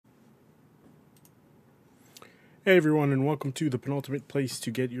Hey everyone, and welcome to the penultimate place to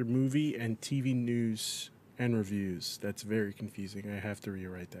get your movie and TV news and reviews. That's very confusing. I have to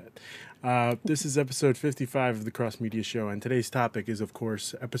rewrite that. This is episode 55 of the Cross Media Show, and today's topic is, of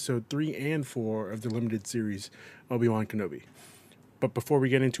course, episode 3 and 4 of the limited series Obi-Wan Kenobi. But before we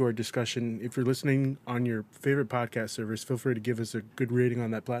get into our discussion, if you're listening on your favorite podcast service, feel free to give us a good rating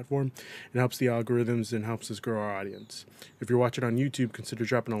on that platform. It helps the algorithms and helps us grow our audience. If you're watching on YouTube, consider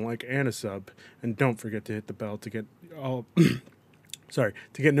dropping a like and a sub. And don't forget to hit the bell to get to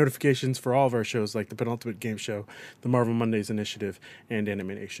get notifications for all of our shows like the Penultimate Game Show, the Marvel Mondays Initiative, and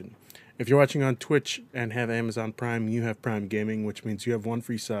Animation. If you're watching on Twitch and have Amazon Prime, you have Prime Gaming, which means you have one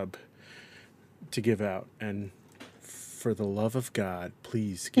free sub to give out. And for the love of God,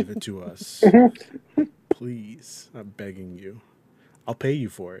 please give it to us. Please. I'm begging you. I'll pay you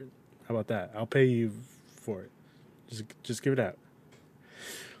for it. How about that? I'll pay you for it. Just give it out.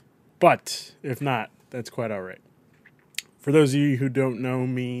 But if not, that's quite all right. For those of you who don't know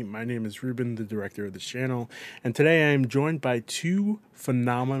me, my name is Ruben, the director of this channel, and today I am joined by two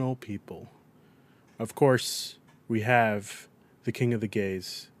phenomenal people. Of course, we have the king of the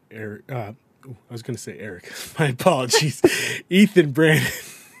gays, Eric. I was going to say Eric. My apologies. Ethan Brandon.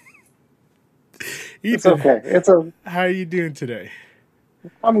 Ethan, It's okay. how are you doing today?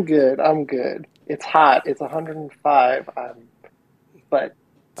 I'm good. I'm good. It's hot. It's 105. But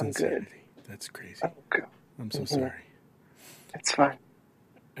It's I'm good. insanity. That's crazy. I'm good. I'm so Mhm. sorry. It's fine.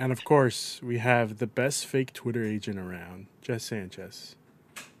 And of course, we have the best fake Twitter agent around, Jess Sanchez.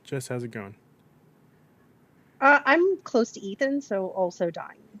 Jess, how's it going? I'm close to Ethan, so also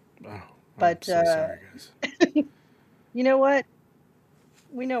dying. Oh, I'm But so sorry, guys. you know what?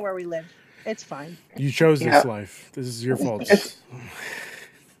 We know where we live. It's fine. You chose this Yeah. life. This is your fault. It's.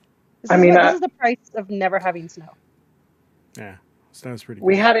 This I is mean, this is the price of never having snow. Yeah, sounds pretty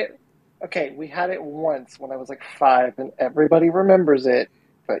we good. had it. Okay, we had it once when I was like 5, and everybody remembers it.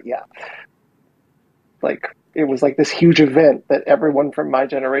 But yeah, like it was like this huge event that everyone from my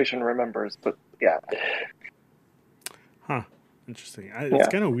generation remembers. But yeah, Huh. Interesting. It's yeah,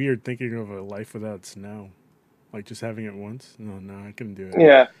 kind of weird thinking of a life without snow. Like just having it once. No, I couldn't do it.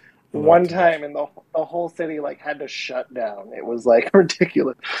 yeah. I love it One too much. time, and the whole city like had to shut down. It was like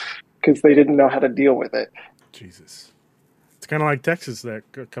ridiculous because they didn't know how to deal with it. Jesus. It's kind of like Texas that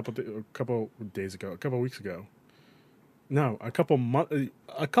a couple weeks ago. No, a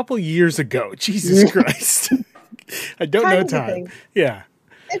couple years ago. Jesus Christ. I don't know Time's a time. thing. Yeah.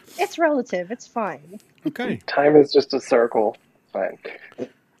 It's relative. It's fine. Okay. Time is just a circle. Fine.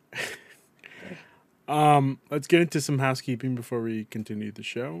 Let's get into some housekeeping before we continue the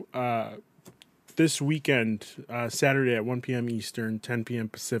show. This weekend, Saturday at 1 p.m. Eastern, 10 p.m.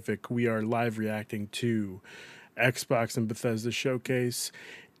 Pacific, we are live reacting to Xbox and Bethesda Showcase.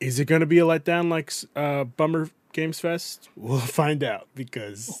 Is it going to be a letdown like Bummer Games Fest? We'll find out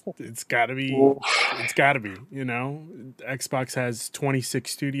because it's got to be. It's got to be. You know, Xbox has 26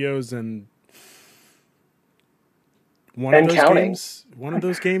 studios and one And of those counting. games. One of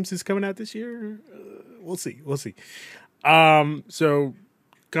those games is coming out this year. We'll see. So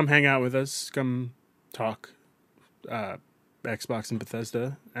come hang out with us. Come talk Xbox and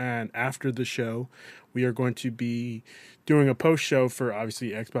Bethesda. And after the show, we are going to be doing a post show for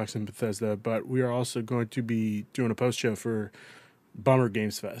obviously Xbox and Bethesda, but we are also going to be doing a post show for Bummer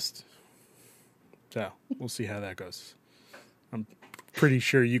Games Fest. So we'll see how that goes. I'm pretty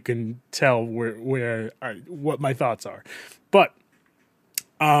sure you can tell what my thoughts are. But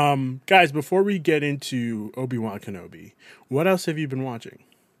guys, before we get into Obi-Wan Kenobi, what else have you been watching?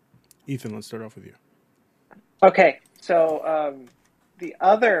 Ethan, let's start off with you. Okay, so the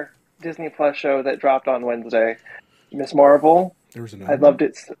other Disney Plus show that dropped on Wednesday, Miss Marvel. There was another I loved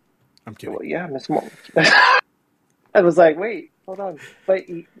it. I'm kidding. Well, yeah, Miss Marvel. I was like, wait, hold on. But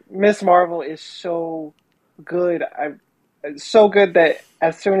Miss Marvel is so good. It's so good that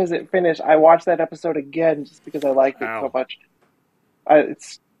as soon as it finished, I watched that episode again just because I liked it so Ow. much.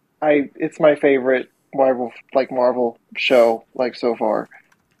 It's my favorite Marvel show so far.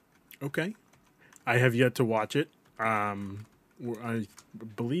 Okay. I have yet to watch it. I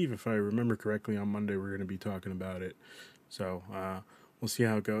believe, if I remember correctly, on Monday we're going to be talking about it. So we'll see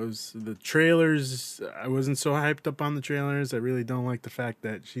how it goes. The trailers, I wasn't so hyped up on the trailers. I really don't like the fact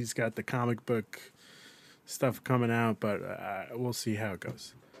that she's got the comic book stuff coming out, but we'll see how it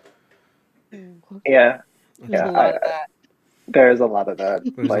goes. Yeah, There's yeah. a lot of that. There's a lot of that.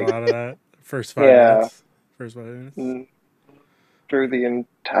 There's a lot of that. First 5 Yeah. minutes. First 5 minutes. Through the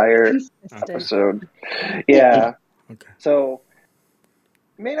entire Consistent. episode. Yeah. Okay. So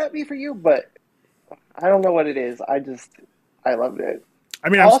it may not be for you, but I don't know what it is. I loved it. I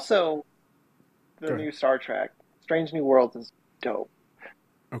mean, Also, Go the ahead. new Star Trek. Strange New Worlds is dope.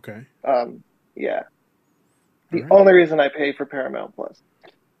 Okay. Yeah. The All right. only reason I pay for Paramount Plus.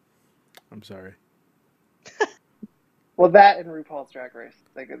 I'm sorry. Well, that and RuPaul's Drag Race.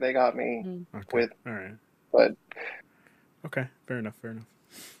 They got me Okay. with, All right. but Okay. Fair enough.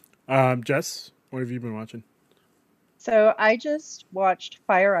 Jess, what have you been watching? So I just watched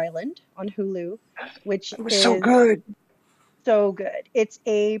Fire Island on Hulu, which it was so is good. so good. It's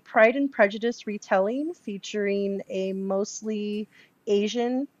a Pride and Prejudice retelling featuring a mostly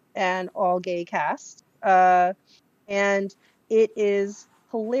Asian and all gay cast. And it is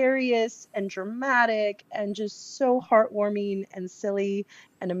hilarious and dramatic and just so heartwarming and silly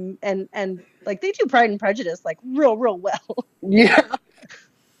and like they do Pride and Prejudice like real well. Yeah.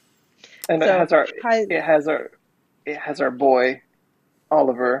 And So hi, it has our it has our boy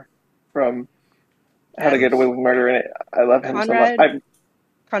Oliver from How to yes, Get Away with Murder in it. I love him so much. Conrad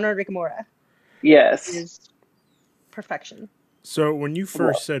Conrad Ricamora Yes. is perfection. So when you Well,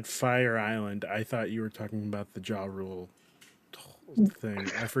 first said Fire Island, I thought you were talking about the Ja Rule thing.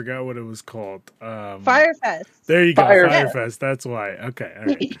 I forgot what it was called. Firefest. There you go, Fire. Yeah. Firefest. That's why. Okay, all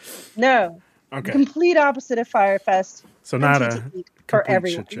right. No, the Okay. complete opposite of Firefest. So not Plenty to a eat for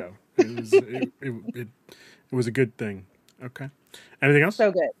complete shit everyone. show. It was a good thing. Okay. Anything else?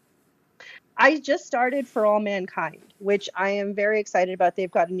 So good. I just started For All Mankind, which I am very excited about. They've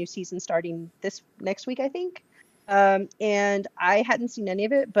got a new season starting this next week, I think. And I hadn't seen any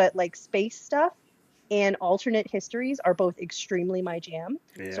of it, but like space stuff and alternate histories are both extremely my jam.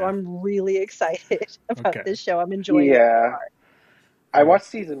 So Yeah. I'm really excited about Okay. this show. I'm enjoying it so Yeah. far. I watched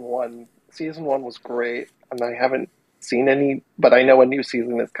season one. Season one was great, and I haven't seen any, but I know a new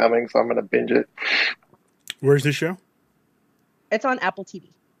season is coming, so I'm gonna binge it. Where's the show? It's on Apple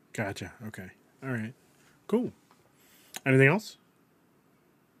TV. Gotcha. Okay. All right. Cool. Anything else?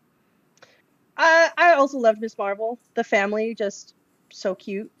 I also loved Miss Marvel. The family just so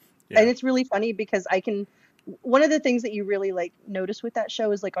cute. And Yeah. it's really funny because one of the things that you really like notice with that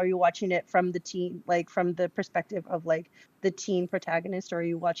show is like, are you watching it from the teen, like from the perspective of like the teen protagonist, or are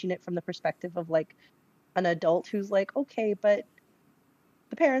you watching it from the perspective of like an adult who's like, okay, but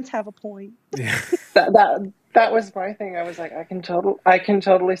the parents have a point. Yeah. That was my thing. I was like, I can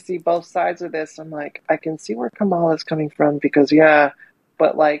totally see both sides of this. I'm like, I can see where Kamala's coming from because yeah,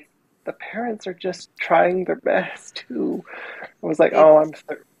 but like the parents are just trying their best too. I was like, oh, It's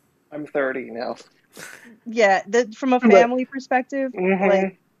I'm 30 now. yeah, from a But family perspective, like hmm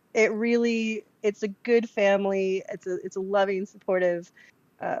it's a good family. It's a loving, supportive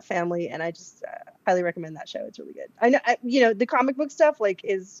family, and I just highly recommend that show. It's really good. I know, the comic book stuff like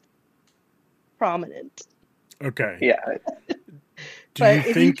is prominent, Okay. yeah, Do you but if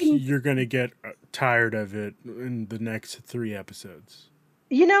you think can, you're going to get tired of it in the next 3 episodes?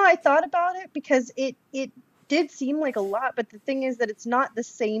 I thought about it because it did seem like a lot, but the thing is that it's not the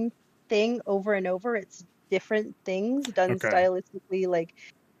same thing over and over. It's different things done Okay. stylistically, like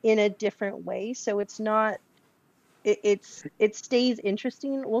in a different way. So it's not. It stays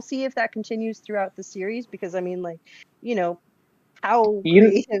interesting. We'll see if that continues throughout the series because I mean, like, you know, how you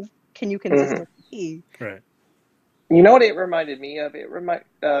creative can you mhm. consistently be? Right. You know what it reminded me of? It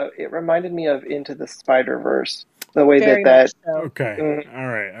reminded me of Into the Spider-Verse. The way Very much that so. Okay. mm, All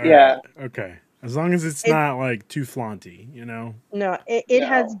right. All right. yeah, Okay. As long as it's It not like too flaunty, you know? no, it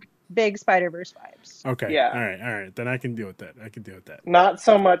has no, big Spider-Verse vibes. Okay. yeah. All right. All right. Then I can deal with that. I can deal with that. Not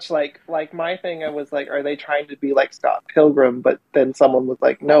so much like my thing. I was like, are they trying to be like Scott Pilgrim? But then someone was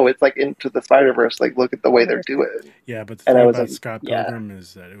like, no, it's like Into the Spider-Verse. Like, look at the way they're 100%. doing it. Yeah, but the And thing I was about like, Scott yeah, Pilgrim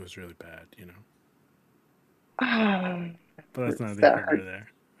is that it was really bad, you know? that But that's not that here nor hurt. there.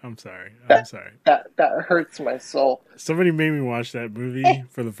 I'm sorry. I'm That sorry. that hurts my soul. Somebody made me watch that Eh, movie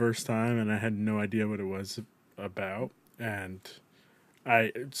for the first time, and I had no idea what it was about. And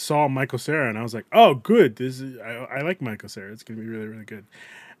I saw Michael Cera, and I was like, "Oh, good! I like Michael Cera. It's gonna be really, really good."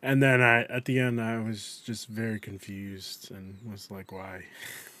 And then at the end, I was just very confused and was like, "Why?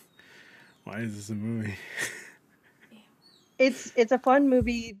 Why is this a movie?" it's a fun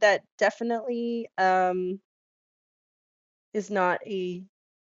movie that definitely is not a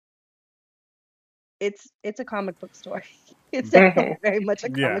it's a comic book story. It's definitely Hmm. very much a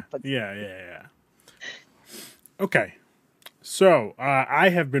Yeah, comic book yeah, story. yeah, yeah. Okay, so I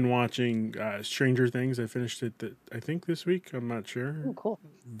have been watching Stranger Things. I finished it, I think, this week. I'm not sure. Oh, cool.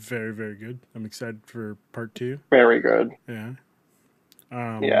 Very, very good. I'm excited for part two. Very good. Yeah.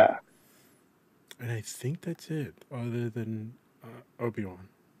 Um, Yeah. and I think that's it. Other than Obi-Wan,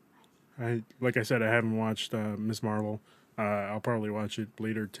 like I said, I haven't watched Miss Marvel. I'll probably watch it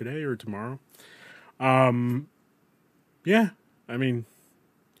later today or tomorrow. Um, yeah. I mean,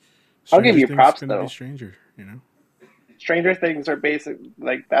 I'll give Stranger you Things props gonna be though. Stranger. You know. Stranger Things are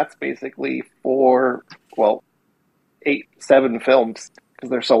that's basically four, well, 7 films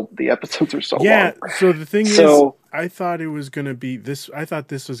because the episodes are so Yeah. long. So the thing is, So I thought it was gonna be this. I thought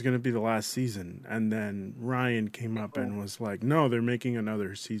this was gonna be the last season, and then Ryan came up and was like, "No, they're making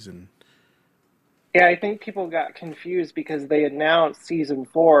another season." yeah, I think people got confused because they announced season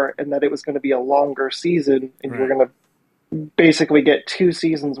 4 and that it was going to be a longer season, and you were Right. going to basically get 2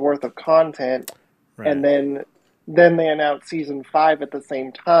 seasons worth of content, Right. and then they announced season 5 at the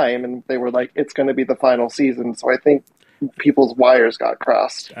same time, and they were like, it's going to be the final season. So I think people's wires got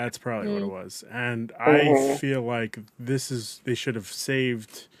crossed. That's probably what it Mm. was. And I Hmm. feel like they should have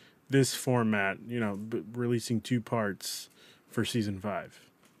saved this format, releasing 2 parts for season 5.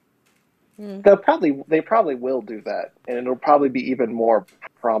 Mm. They probably will do that, and it'll probably be even more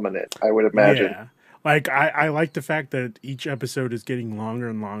prominent, I would imagine. Yeah. Like I like the fact that each episode is getting longer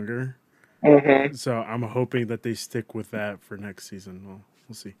and longer. Hmm. So I'm hoping that they stick with that for next season.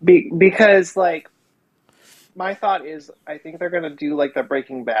 We'll see. Because like my thought is, I think they're going to do like the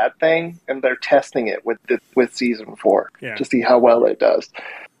Breaking Bad thing, and they're testing it with season 4 Yeah. to see how well it does.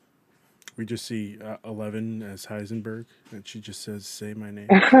 We just see 11 as Heisenberg, and she just says, "Say my name."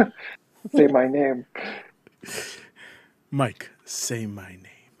 Say my name. Mike, say my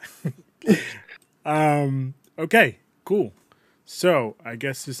name. Okay, cool. So I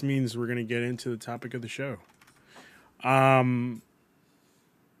guess this means we're gonna get into the topic of the show.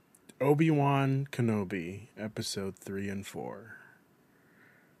 Obi-Wan Kenobi, episode 3 and 4.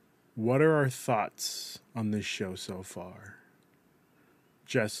 What are our thoughts on this show so far?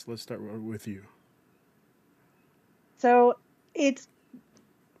 Jess, let's start with you. So it's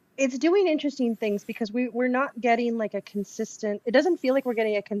doing interesting things because we're not getting like a consistent, it doesn't feel like we're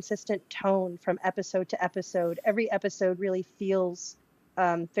getting a consistent tone from episode to episode. Every episode really feels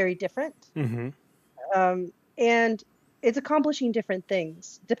very different. Mm-hmm. And it's accomplishing different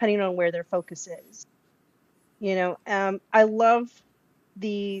things depending on where their focus is. I love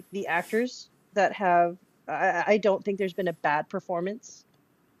the actors that have. I don't think there's been a bad performance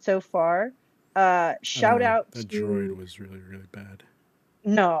so far. Shout out The droid to was really, really bad.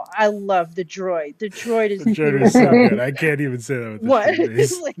 no, I love the droid. The droid is The droid was so beautiful. good. I can't even say that with a What? straight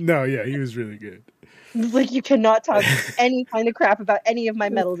face. like No, yeah, he was really good. like you cannot talk any kind of crap about any of my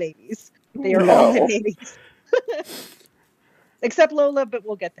metal babies. They are all my No. babies. Except Lola, but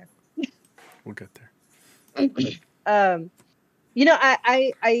we'll get there. We'll get there. Um,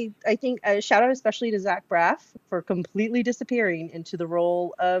 I think a shout out especially to Zach Braff for completely disappearing into the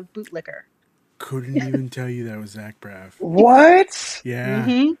role of bootlicker. Couldn't even tell you that was Zach Braff. What? Yeah.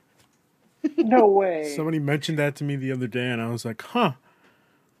 Mm-hmm. No way. Somebody mentioned that to me the other day, and I was like, huh.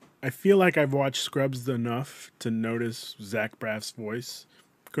 I feel like I've watched Scrubs enough to notice Zach Braff's voice.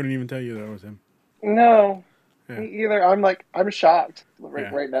 Couldn't even tell you that was him. No. Yeah. Me either. I'm shocked Yeah.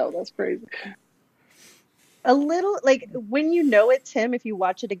 right now. That's crazy. A little like when you know it's him, if you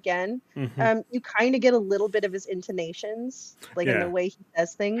watch it again, Mm-hmm. you kind of get a little bit of his intonations, like in the Yeah. way he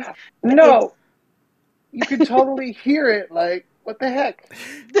says things. But it's No. You could totally hear it. Like, what the heck?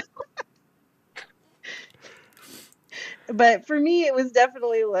 but for me, it was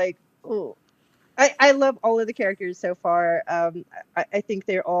definitely like, oh, I love all of the characters so far. I think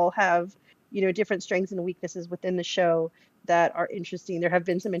they all have, different strengths and weaknesses within the show that are interesting. There have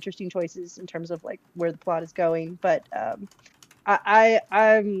been some interesting choices in terms of like where the plot is going, but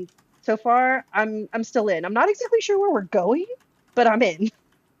I'm so far I'm still in. I'm not exactly sure where we're going, but I'm in.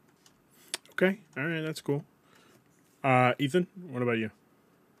 Okay. All right. That's cool. Ethan, what about you?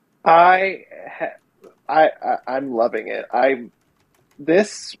 I'm loving it.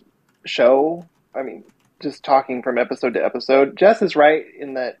 This show, I mean, just talking from episode to episode, Jess is right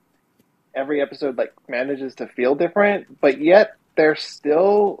in that every episode like manages to feel different, but yet they're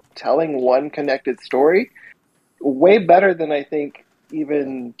still telling one connected story way better than I think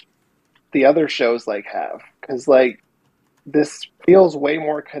even the other shows like have. Because like this feels way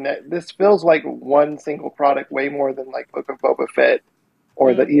more this feels like one single product way more than like Book of Boba Fett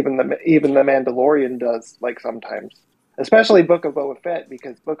or Mm. even the Mandalorian does like sometimes. Especially Book of Boba Fett,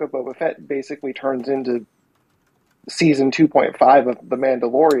 because Book of Boba Fett basically turns into season 2.5 of The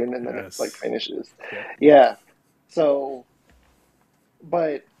Mandalorian, and then it like Yes. finishes. Yep. Yeah. So,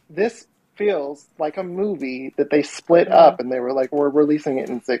 but this feels like a movie that they split up, and they were like, we're releasing it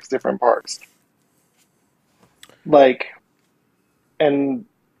in 6 different parts. Like, and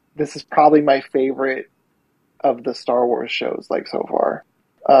this is probably my favorite of the Star Wars shows, like, so far.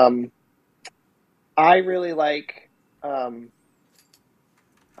 I really like, oh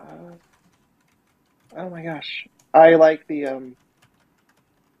my gosh. I like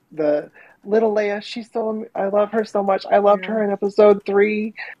the little Leia, I love her so much. I loved Yeah. her in episode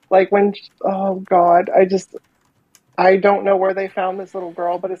 3. Like when, oh God, I don't know where they found this little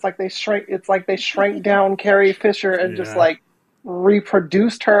girl, but it's like they shrank down Carrie Fisher and just Yeah. like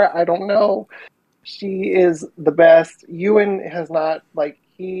reproduced her. I don't know. She is the best. Ewan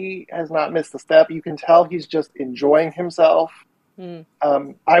he has not missed a step. You can tell he's just enjoying himself. Mm.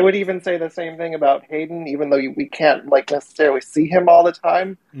 I would even say the same thing about Hayden, even though we can't like necessarily see him all the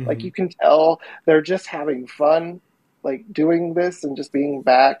time. Like Mm-hmm. you can tell they're just having fun, like doing this and just being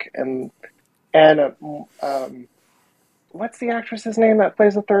back. And what's the actress's name that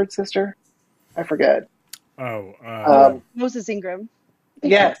plays the third sister? I forget. Oh, Moses Ingram.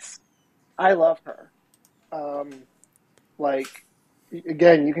 Yes, I love her. Like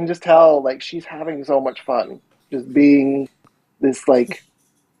again, you can just tell like she's having so much fun just being this like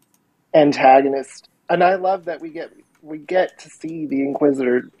antagonist. And I love that we get to see the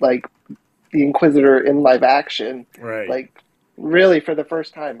Inquisitor in live action, right. like really for the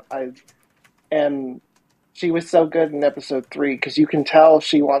first time. And she was so good in episode 3 because you can tell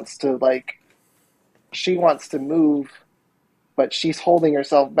she wants to move, but she's holding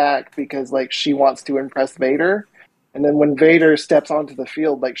herself back because like she wants to impress Vader. And then when Vader steps onto the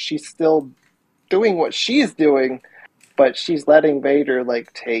field, like she's still doing what she's doing, but she's letting Vader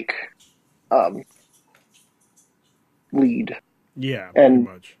like take lead. Yeah, pretty And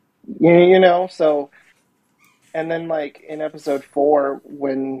much. so and then like in episode 4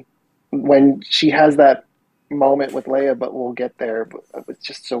 when she has that moment with Leia, but we'll get there, but it was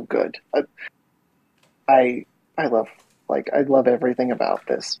just so good. I I love I love everything about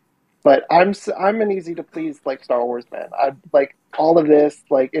this. But I'm an easy to please like Star Wars man. I like all of this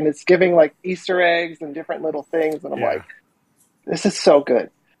like, and it's giving like Easter eggs and different little things, and I'm Yeah. like, this is so good.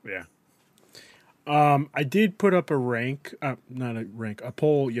 Yeah. I did put up a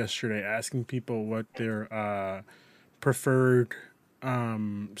poll yesterday asking people what their preferred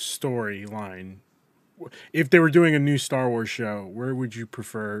storyline. If they were doing a new Star Wars show, where would you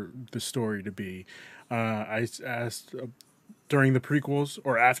prefer the story to be? I asked during the prequels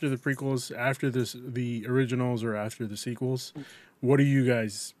or after the prequels, after the originals or after the sequels. What do you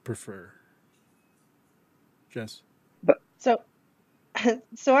guys prefer, Jess? So,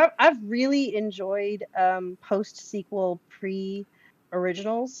 I've really enjoyed post sequel pre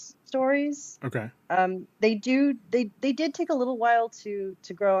originals stories. Okay. They did take a little while to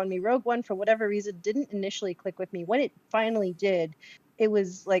grow on me. Rogue One, for whatever reason, didn't initially click with me. When it finally did, it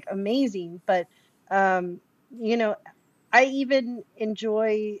was like amazing. But um, you know, I even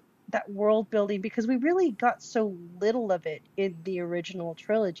enjoy that world building because we really got so little of it in the original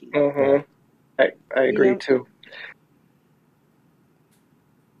trilogy. Yeah. Mm-hmm. I You agree know, too.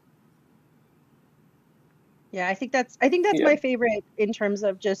 yeah, I think that's Yeah. my favorite in terms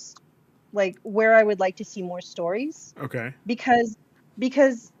of just like where I would like to see more stories Okay. because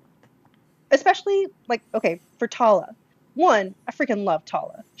because especially like okay for Tala. One, I freaking love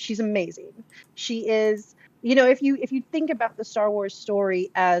Tala. She's amazing. She is, if you think about the Star Wars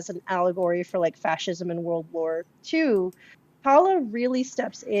story as an allegory for like fascism and World War II, Tala really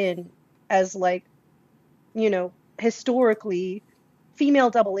steps in as like, historically female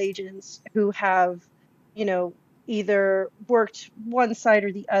double agents who have, you know, either worked one side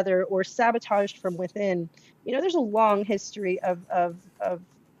or the other or sabotaged from within. There's a long history of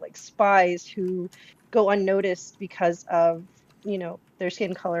like spies who go unnoticed because of, their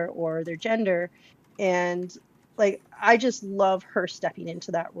skin color or their gender. And like I just love her stepping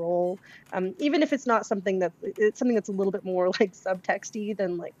into that role. Even if it's something that's a little bit more like subtexty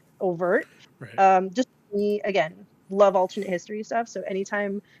than like overt. Right. Just me again, love alternate history stuff. So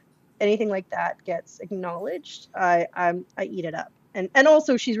anytime anything like that gets acknowledged, I eat it up. And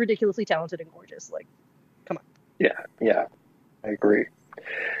also she's ridiculously talented and gorgeous. Like, come on. Yeah. Yeah. I agree.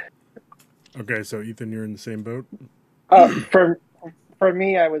 Okay. So Ethan, you're in the same boat. For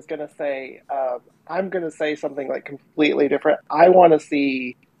me, I was gonna say I'm gonna say something like completely different. I want to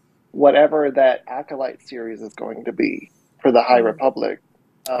see whatever that Acolyte series is going to be for the High Mm. Republic,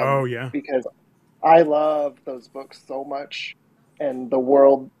 Oh yeah. because I love those books so much, and the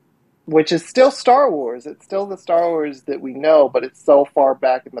world, which is still Star Wars. It's still the Star Wars that we know, but it's so far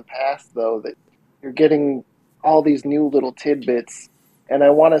back in the past, though, that you're getting all these new little tidbits. And I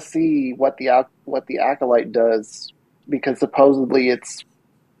want to see what the Acolyte does, because supposedly it's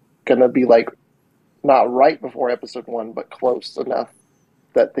gonna be like not right before Episode 1, but close enough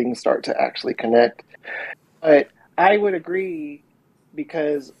that things start to actually connect. But I would agree,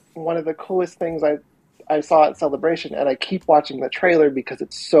 because one of the coolest things I saw at Celebration, and I keep watching the trailer because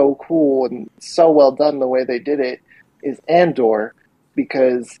it's so cool and so well done the way they did it, is Andor.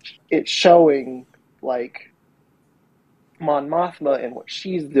 because it's showing like Mon Mothma and what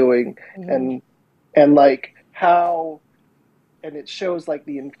she's doing, and like how, and it shows like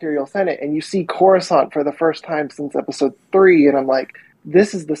the Imperial Senate, and you see Coruscant for the first time since episode 3, and I'm like,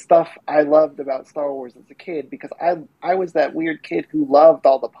 this is the stuff I loved about Star Wars as a kid, because I was that weird kid who loved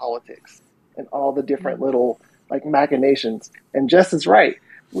all the politics and all the different little like machinations. And Jess is right,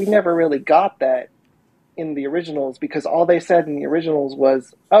 we never really got that in the originals, because all they said in the originals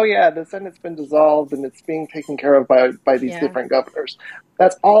was, oh yeah, the Senate's been dissolved and it's being taken care of by these different governors.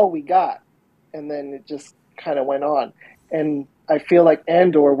 That's all we got. And then it just kind of went on. And I feel like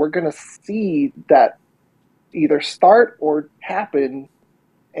Andor, we're going to see that either start or happen,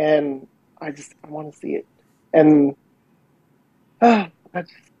 and I want to see it. And I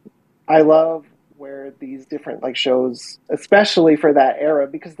love where these different like shows, especially for that era,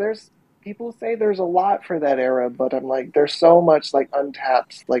 because people say there's a lot for that era, but I'm like, there's so much like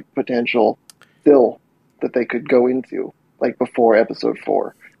untapped like potential still that they could go into like before episode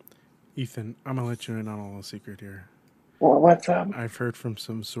 4. Ethan, I'm gonna let you in on a little secret here. Well, what's up? I've heard from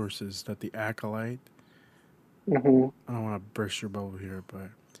some sources that the Acolyte, I don't want to burst your bubble here, but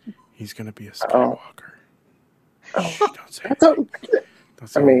he's gonna be a Skywalker. Shh, don't say anything. Don't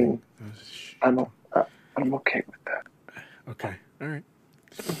say anything. I'm okay with that. Okay, all right.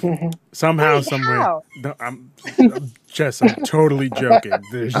 Somehow, someway. No, I'm Jess, I'm totally joking.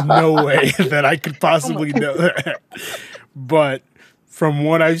 There's no way that I could possibly know that. But from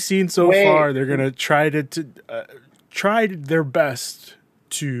what I've seen so far, they're gonna try their best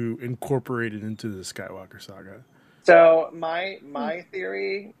to incorporate it into the Skywalker saga. So my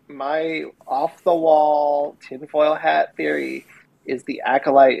theory, my off the wall tinfoil hat theory, is the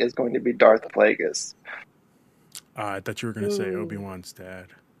Acolyte is going to be Darth Plagueis. I thought you were going to say Obi-Wan's dad.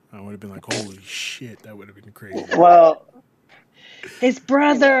 I would have been like, holy shit, that would have been crazy. Well, his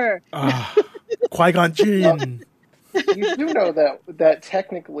brother. Qui-Gon Jinn. You do know that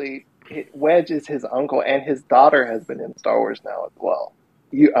technically Wedge is his uncle, and his daughter has been in Star Wars now as well.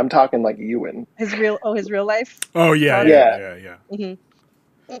 I'm talking like Ewan. His real life. Oh yeah.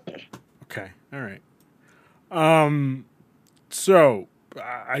 Mm-hmm. Okay, all right. So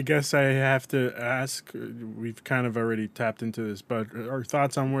I guess I have to ask. We've kind of already tapped into this, but our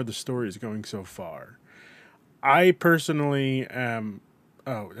thoughts on where the story is going so far. I personally am.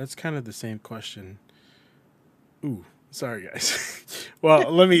 Oh, that's kind of the same question. Ooh, sorry guys. Well,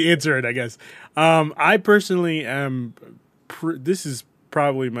 let me answer it, I guess. I personally am. This is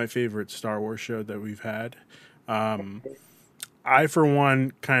probably my favorite Star Wars show that we've had. I, for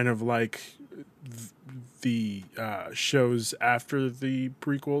one, kind of like the shows after the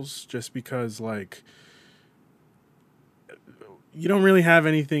prequels, just because, like, you don't really have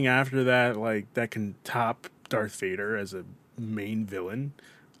anything after that, like, that can top Darth Vader as a main villain.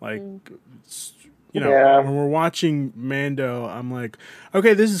 Like, when we're watching Mando, I'm like,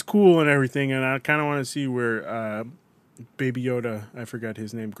 okay, this is cool and everything, and I kind of want to see where Baby Yoda, I forgot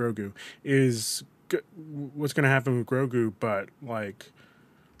his name, Grogu, is what's going to happen with Grogu, but, like,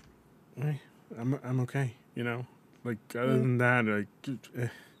 I'm okay, Like, other than that, like,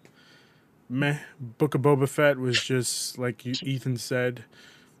 meh. Book of Boba Fett was just, like Ethan said,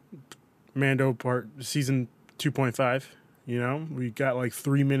 Mando season 2.5, We got, like,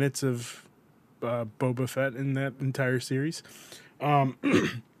 3 minutes of Boba Fett in that entire series.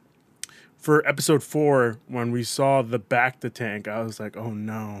 For episode 4, when we saw the Bacta tank, I was like, oh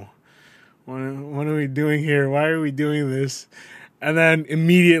no, what are we doing here? Why are we doing this? And then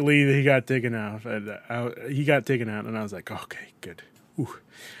immediately he got taken out. And I was like, okay, good. Ooh.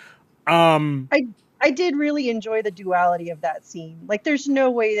 I did really enjoy the duality of that scene. Like, there's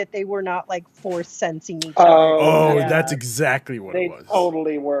no way that they were not like force sensing each other. Oh, yeah. That's exactly what it was. They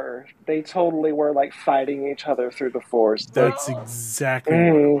totally were. They totally were like fighting each other through the Force. That's exactly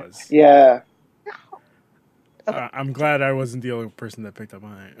what it was. Yeah. I'm glad I wasn't the only person that picked up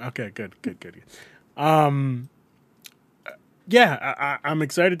on it. Okay, good. Yeah, I'm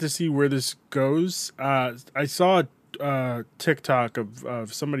excited to see where this goes. I saw a TikTok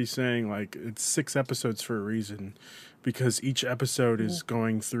of somebody saying, like, it's 6 episodes for a reason, because each episode is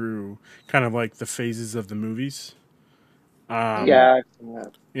going through kind of like the phases of the movies. Yeah,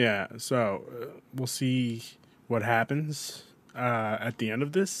 so we'll see what happens at the end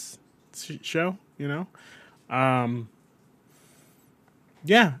of this show,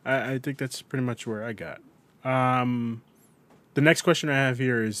 Yeah, I think that's pretty much where I got. The next question I have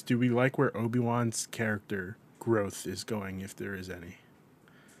here is, do we like where Obi-Wan's character growth is going, if there is any?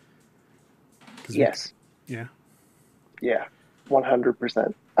 Yes. Yeah? Yeah,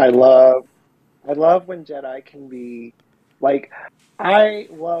 100%. I love when Jedi can be Like, I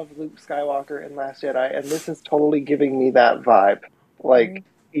love Luke Skywalker in Last Jedi, and this is totally giving me that vibe. Like,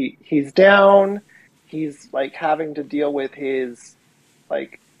 he's down, he's like having to deal with his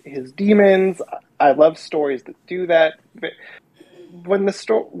demons. I love stories that do that. But when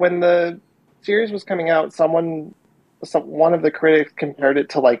the series was coming out, one of the critics compared it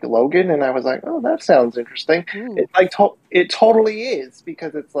to like Logan, and I was like, oh, that sounds interesting. Ooh. It totally is,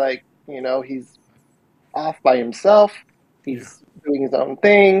 because it's like, he's off by himself, Yeah. he's doing his own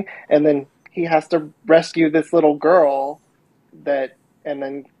thing, and then he has to rescue this little girl and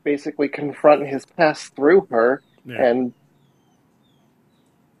then basically confront his past through her, Yeah. and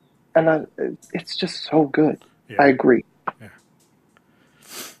it's just so good. Yeah. I agree. Yeah.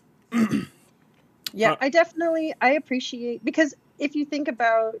 Yeah, I appreciate, because if you think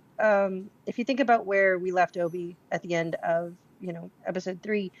about where we left Obi at the end of, episode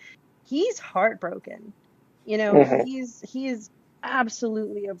 3, he's heartbroken. Mm-hmm. He is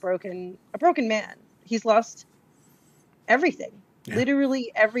absolutely a broken man. He's lost everything, Yeah.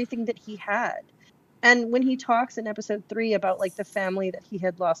 literally everything that he had. And when he talks in episode 3 about like the family that he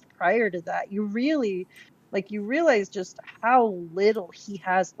had lost prior to that, you realize just how little he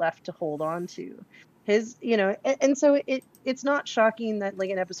has left to hold on to. And so it's not shocking that like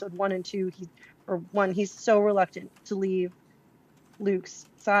in episode 1 and 2, he's so reluctant to leave Luke's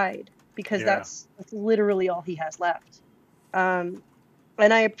side, because Yeah. that's literally all he has left. Um,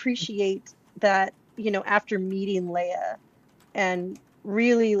 and I appreciate that, after meeting Leia and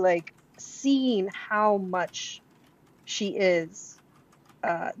really like seeing how much she is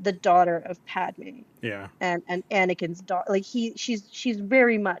the daughter of Padme Yeah. and Anakin's daughter. Like she's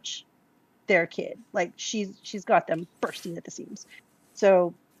very much their kid. Like she's got them bursting at the seams.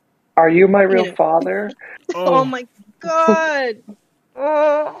 So, Are you my real you know, father? oh Oh. my God.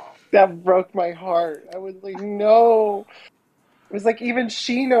 Oh, That broke my heart. I was like, no. It was like, even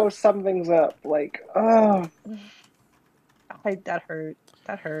she knows something's up. Like, oh. that hurt.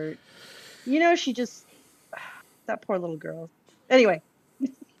 That hurt. She just that poor little girl. Anyway,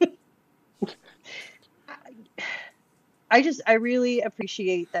 I really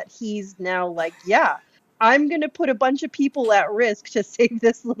appreciate that he's now like, yeah, I'm gonna put a bunch of people at risk to save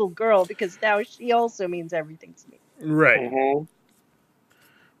this little girl, because now she also means everything to me. Right. Mm-hmm.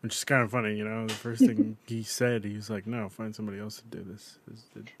 Which is kind of funny, The first thing he said, he was like, "No, find somebody else to do this."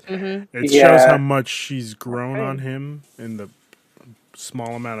 Mm-hmm. It shows how Yeah, much she's grown on Okay. him in the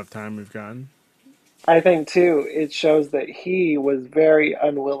small amount of time we've gotten. I think too, it shows that he was very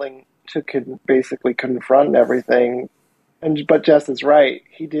unwilling to basically confront everything. But Jess is right.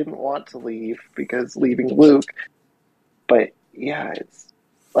 He didn't want to leave, because leaving Luke. But yeah, it's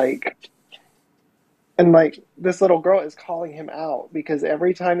like, and like this little girl is calling him out, because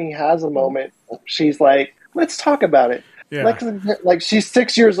every time he has a moment, she's like, "Let's talk about it." Yeah. Like she's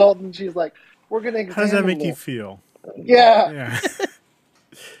 6 years old, and she's like, "We're gonna How does that examine make you this." feel? Yeah.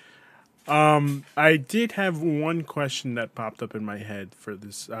 Yeah. I did have one question that popped up in my head for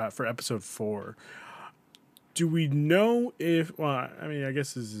this for episode 4. Do we know if? Well, I mean, I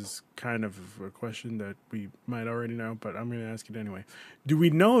guess this is kind of a question that we might already know, but I'm going to ask it anyway. Do we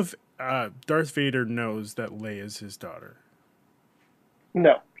know if Darth Vader knows that Leia is his daughter?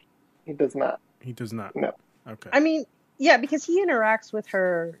 No, he does not. He does not. No. Okay. I mean, yeah, because he interacts with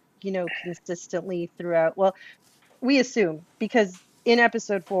her, consistently throughout. Well, we assume, because in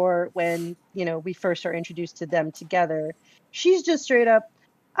episode 4, when, we first are introduced to them together, she's just straight up,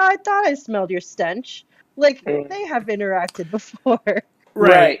 I thought I smelled your stench. Like, Mm. they have interacted before, Right.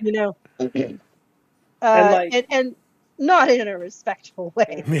 Right. you know, And like, and not in a respectful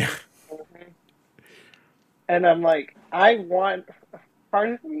way. Yeah. mhm. And I'm like, I want part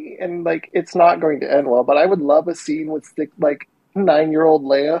of me, and like, it's not going to end well, but I would love a scene with 9-year-old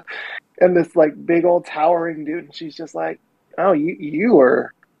Leia and this like big old towering dude, and she's just like, "Oh, you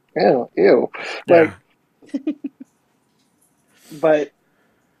were, ew." Yeah. Like, but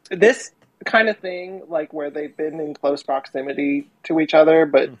this kind of thing, like where they've been in close proximity to each other,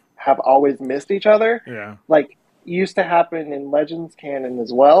 but have always missed each other, Yeah. like used to happen in Legends canon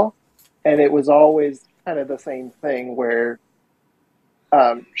as well, and it was always kind of the same thing where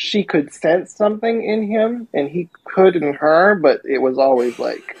she could sense something in him, and he could in her, but it was always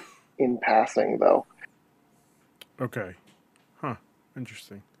like in passing, though. Okay. Huh.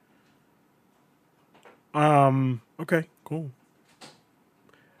 Interesting. Okay. Cool.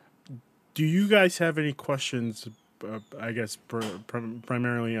 Do you guys have any questions? I guess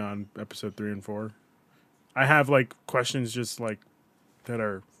primarily on episode 3 and 4. I have like questions just like that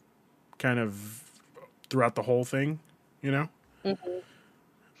are kind of throughout the whole thing. You know. Mhm.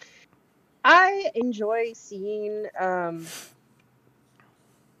 I enjoy seeing. I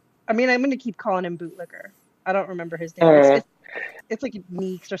mean, I'm going to keep calling him Bootlicker. I don't remember his name. It's like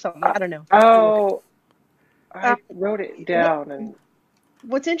Neeks or something. I don't know. Bootlicker. Oh, Um, I wrote it what down, and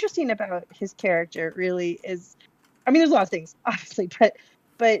What's interesting about his character really is, I mean, there's a lot of things, obviously,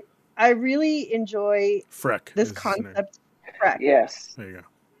 but I really enjoy Freck this is his name. concept. Freck, yes, There you go.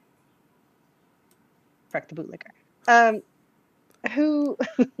 Freck the Bootlicker. Who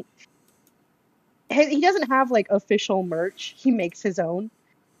he doesn't have like official merch. He makes his own,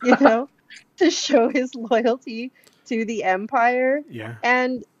 you know, to show his loyalty to the Empire. Yeah.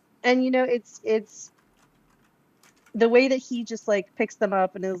 And it's the way that he just like picks them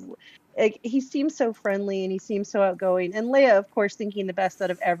up and is like he seems so friendly and he seems so outgoing. And Leia, of course, thinking the best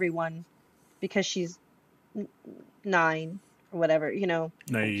out of everyone because she's 9 or whatever, Naive.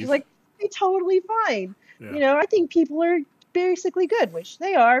 she's like, "Be totally fine. Yeah. I think people are basically good, which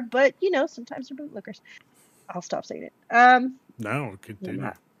they are, but sometimes they're bootlickers." I'll stop saying it. No, No, I'm continue.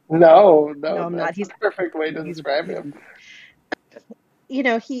 not. no, No, no, I'm not. that's the perfect way to describe He's him.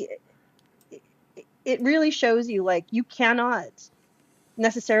 he it really shows you like you cannot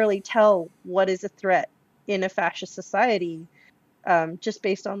necessarily tell what is a threat in a fascist society, just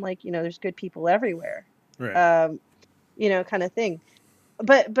based on like there's good people everywhere, Right. kind of thing.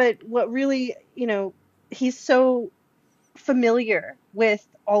 But what really he's so familiar with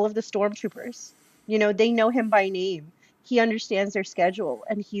all of the stormtroopers. They know him by name. He understands their schedule,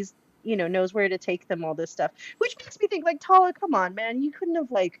 and he's knows where to take them. All this stuff, which makes me think like Tala, come on, man, you couldn't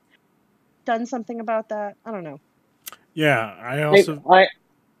have like done something about that. I don't know. Yeah. I I, also. I,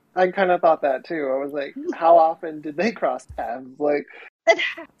 I kind of thought that too. I was like, how often did they cross paths? Like, It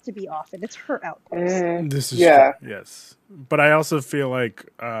has to be often. It's her outpost. This is yeah, true. Yes, but I also feel like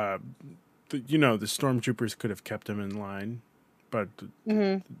the stormtroopers could have kept him in line, but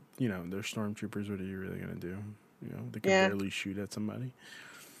Hmm. they're stormtroopers. What are you really gonna do? They can Yeah. barely shoot at somebody.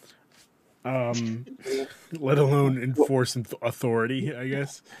 Let alone enforce authority. I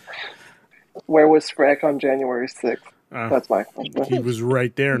guess. where was Freck on January 6th? Uh, That's my he question. was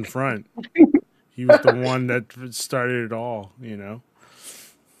right there in front. He was the one that started it all.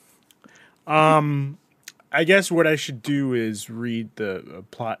 I guess what I should do is read the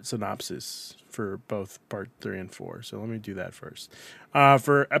plot synopsis for both part 3 and 4. So let me do that first.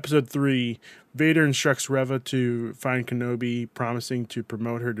 For episode 3, Vader instructs Reva to find Kenobi, promising to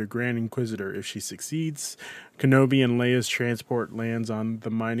promote her to Grand Inquisitor if she succeeds. Kenobi and Leia's transport lands on the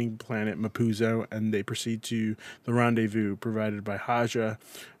mining planet Mapuzo, and they proceed to the rendezvous provided by Haja.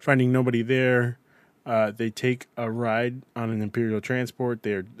 Finding nobody there, they take a ride on an Imperial transport.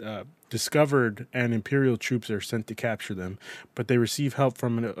 They're discovered, and Imperial troops are sent to capture them, but they receive help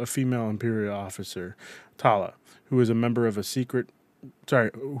from a female Imperial officer, Tala, who is a member of an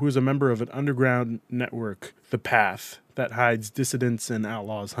underground network, The Path, that hides dissidents and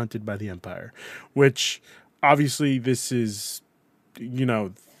outlaws hunted by the Empire. Which, obviously, this is,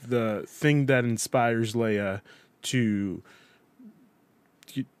 the thing that inspires Leia to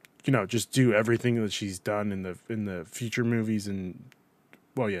just do everything that she's done in the future movies and,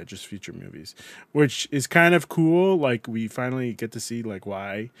 well, yeah, just future movies, which is kind of cool. Like, we finally get to see like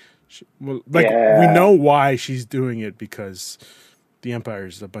why, we Yeah. know why she's doing it, because the Empire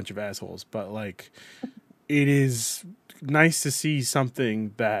is a bunch of assholes. But like, it is nice to see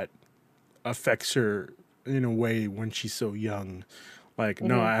something that affects her in a way when she's so young. Like,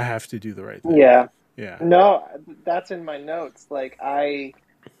 no, Hmm. I have to do the right thing. Yeah. Yeah. No, that's in my notes. Like,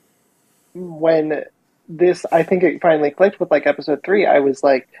 when I think it finally clicked with like episode 3, I was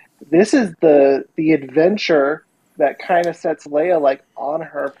like, this is the adventure that kind of sets Leia like on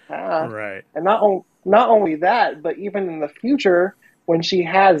her path. Right. And not only that, but even in the future when she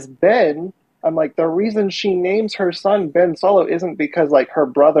has Ben, I'm like, the reason she names her son Ben Solo isn't because like her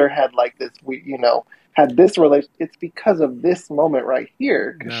brother had like this, had this relation. It's because of this moment right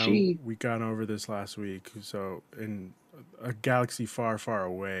here. Because Now, we got over this last week. So, in a galaxy far, far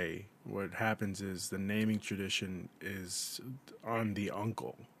away, what happens is the naming tradition is on the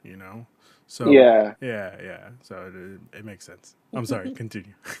uncle, So, yeah. yeah. So, it makes sense. I'm sorry,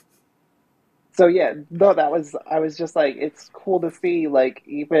 continue. So yeah, no, I was just like, it's cool to see, like,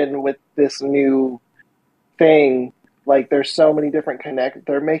 even with this new thing, like, they're making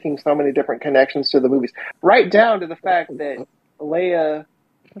so many different connections to the movies, right down to the fact that Leia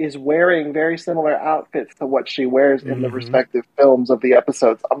is wearing very similar outfits to what she wears in the Mm-hmm. respective films of the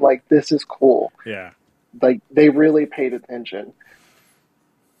episodes. I'm like, this is cool. Yeah. Like, they really paid attention.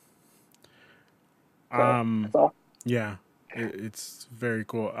 So, that's all. Yeah. It's very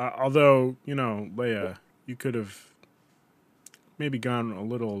cool. Although, Leia, you could have maybe gone a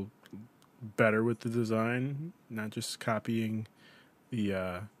little better with the design, not just copying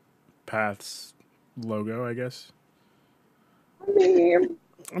the Path's logo, I guess. I mean,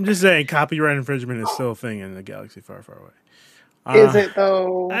 I'm just saying copyright infringement is still a thing in a galaxy far, far away. is it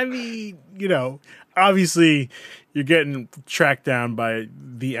though? I mean, obviously you're getting tracked down by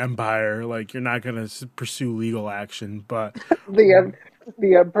the Empire. Like, you're not going to pursue legal action, but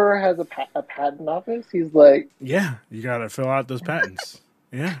The Emperor has a patent office. He's like, yeah, you got to fill out those patents.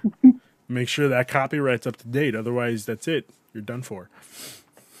 Yeah. Make sure that copyright's up to date. Otherwise, that's it. You're done for.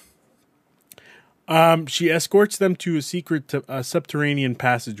 She escorts them to a secret subterranean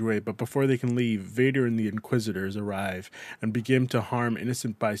passageway, but before they can leave, Vader and the Inquisitors arrive and begin to harm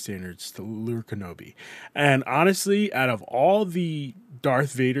innocent bystanders to lure Kenobi. And honestly, out of all the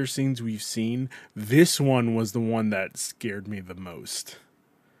Darth Vader scenes we've seen, this one was the one that scared me the most.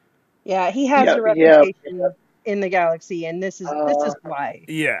 Yeah, he has a reputation in the galaxy, and this is why.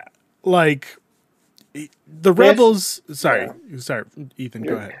 Yeah, like the rebels. Sorry, Ethan,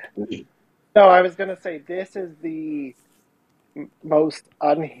 go ahead. No, I was gonna say this is the most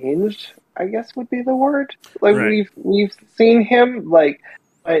unhinged, I guess would be the word. Like right. we've seen him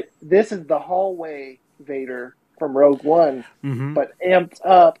but this is the hallway Vader from Rogue One, but amped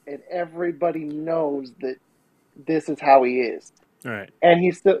up, and everybody knows that this is how he is. Right. And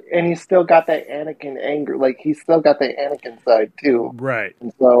he's still got that Anakin anger, like he's still got that Anakin side too. Right.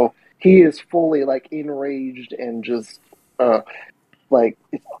 And so he is fully like enraged and just like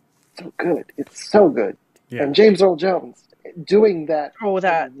it's so good. It's so good. Yeah. And James Earl Jones doing that. Oh,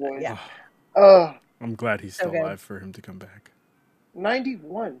 that voice. Yeah. I'm glad he's still alive for him to come back.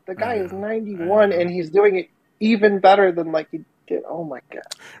 91. The guy is 91, and he's doing it even better than like he did. Oh my god!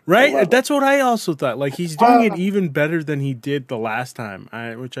 Right? That's what I also thought. Like, he's doing it even better than he did the last time.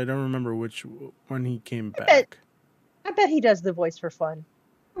 Which I don't remember when he came back. I bet he does the voice for fun.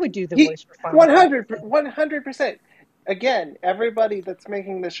 I would do the voice for fun. 100%. Again, everybody that's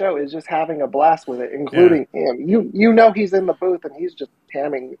making the show is just having a blast with it, including him. You know he's in the booth and he's just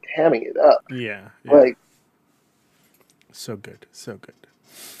hamming it up. Yeah. Like, so good.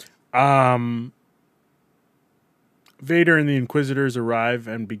 Vader and the Inquisitors arrive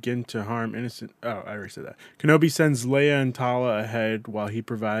and begin to harm innocent... Oh, I already said that. Kenobi sends Leia and Tala ahead while he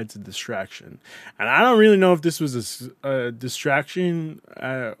provides a distraction. And I don't really know if this was a distraction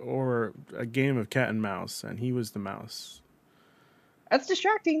or a game of cat and mouse, and he was the mouse. That's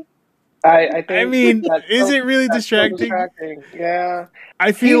distracting. I think. I mean, is it really distracting? Yeah.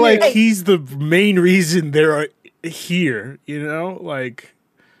 I feel like he's the main reason they're here, Like...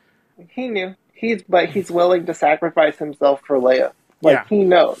 He knew. He's willing to sacrifice himself for Leia. Like, he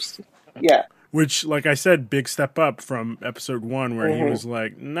knows. Yeah. Which, like I said, big step up from episode 1 where he was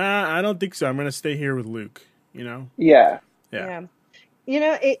like, nah, I don't think so. I'm going to stay here with Luke, Yeah.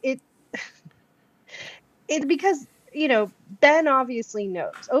 It because, Ben obviously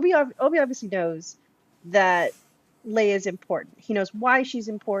knows. Obi obviously knows that Leia is important. He knows why she's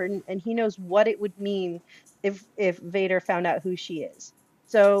important, and he knows what it would mean if Vader found out who she is.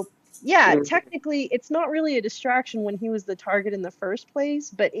 So... yeah, technically, it's not really a distraction when he was the target in the first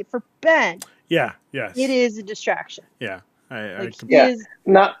place, but for Ben, yes, it is a distraction. Yeah,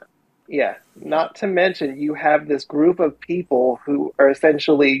 Not to mention, you have this group of people who are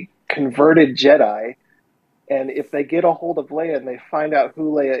essentially converted Jedi, and if they get a hold of Leia and they find out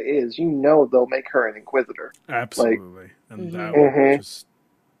who Leia is, they'll make her an Inquisitor. Absolutely, and that would just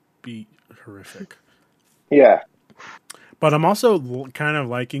be horrific. Yeah. But I'm also kind of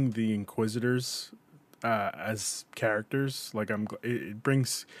liking the Inquisitors as characters. Like, it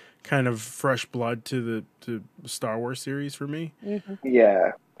brings kind of fresh blood to the Star Wars series for me.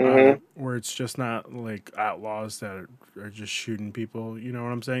 Yeah, where it's just not like outlaws that are just shooting people. You know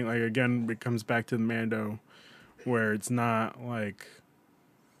what I'm saying? Like, again, it comes back to the Mando, where it's not like.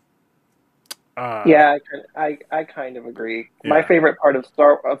 I kind of agree. Yeah. My favorite part of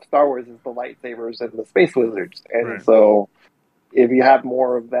Star Wars is the lightsabers and the space wizards, and so if you have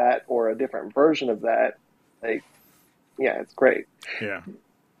more of that or a different version of that, it's great. Yeah.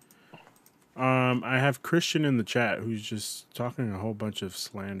 I have Christian in the chat who's just talking a whole bunch of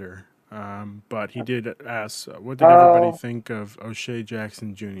slander. But he did ask, what did everybody think of O'Shea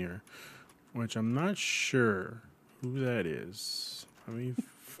Jackson Jr., which I'm not sure who that is. Let me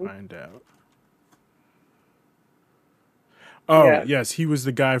find out. Oh, yes, he was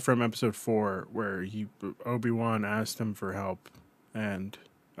the guy from episode 4 where Obi-Wan asked him for help, and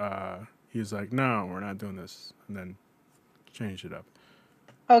he was like, no, we're not doing this, and then changed it up.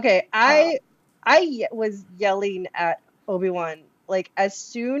 Okay, I was yelling at Obi-Wan like as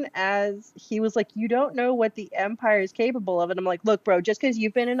soon as he was like, you don't know what the Empire is capable of, and I'm like, look, bro, just because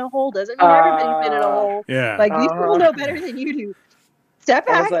you've been in a hole doesn't mean everybody's been in a hole. Yeah. Like these people know better than you do. Step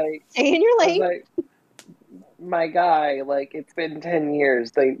I was back, like, stay in your I was lane. like, my guy, like it's been 10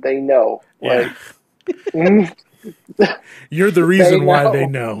 years. They know. Yeah. Like, You're the reason why they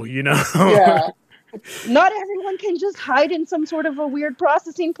know, you know? yeah. Not everyone can just hide in some sort of a weird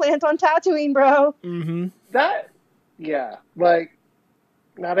processing plant on Tatooine, bro. Mm-hmm. Yeah. Like,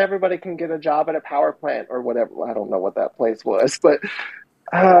 not everybody can get a job at a power plant or whatever. I don't know what that place was, but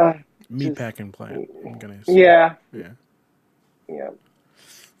Meatpacking plant, I'm gonna assume. Yeah. Yeah. Yeah.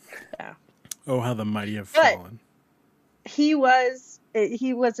 Yeah. Oh, how the mighty have But fallen. he was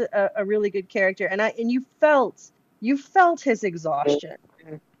a really good character, and you felt his exhaustion.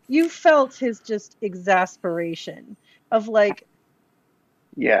 You felt his just exasperation of like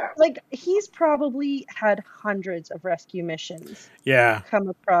he's probably had hundreds of rescue missions come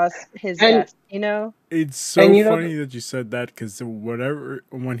across his desk, you know? It's so funny that you said that, because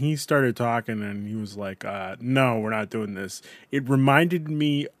when he started talking and he was like, no, we're not doing this, it reminded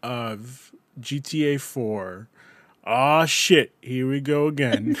me of GTA 4. Oh shit, here we go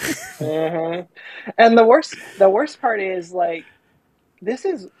again. Mm-hmm. And the worst part is, like, this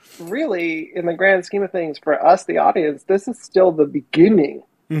is really, in the grand scheme of things, for us, the audience, this is still the beginning.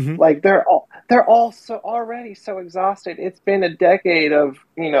 Mm-hmm. Like they're all so already so exhausted. It's been a decade of,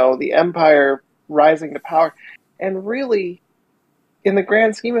 the Empire rising to power, and really, in the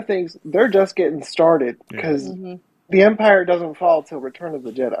grand scheme of things, they're just getting started, because the Empire doesn't fall till Return of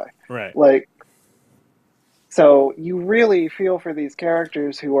the Jedi. Right. Like, so you really feel for these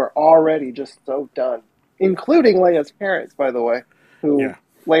characters who are already just so done, including Leia's parents, by the way, who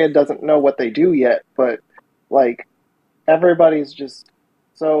Leia doesn't know what they do yet, but like everybody's just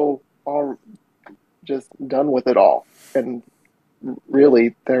so all just done with it all, and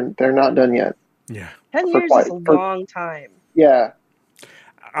really they're not done yet. Yeah, 10 years is a long time. Yeah,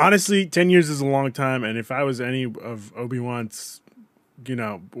 honestly, 10 years is a long time, and if I was any of Obi-Wan's,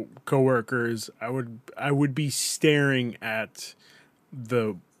 co-workers, I would be staring at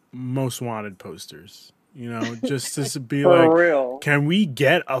the Most Wanted posters. Just to be for like, real. Can we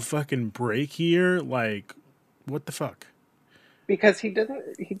get a fucking break here? Like, what the fuck? Because he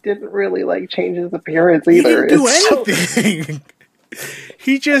didn't really like change his appearance either. He didn't do anything.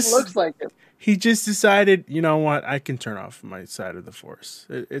 He just looks like it. He just decided, you know what? I can turn off my side of the Force.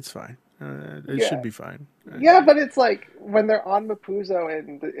 It's fine. It should be fine. Yeah, but it's like when they're on Mapuzo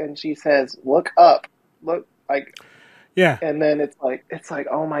and she says, "Look up, look like." Yeah. And then it's like,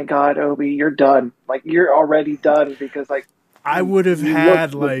 oh my God, Obi, you're done. Like, you're already done, because like I would have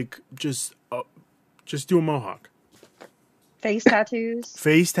had just do a mohawk. Face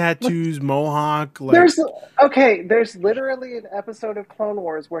tattoos, mohawk. Like, there's literally an episode of Clone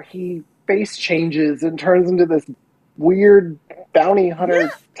Wars where he face changes and turns into this weird bounty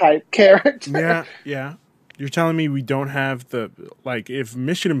hunter type character. Yeah. You're telling me we don't have if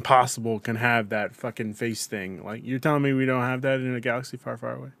Mission Impossible can have that fucking face thing, like, you're telling me we don't have that in a galaxy far,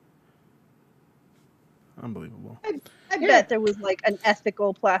 far away? Unbelievable. I bet there was like an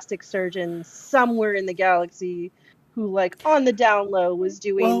ethical plastic surgeon somewhere in the galaxy who, like, on the down low was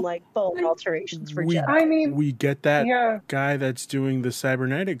doing bone alterations for Jedi. I mean, we get that guy that's doing the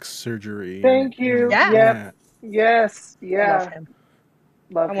cybernetics surgery. Thank you. Yeah. Yes. Yeah. I love him.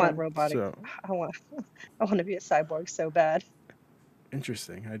 I want robotic. So, I want to be a cyborg so bad.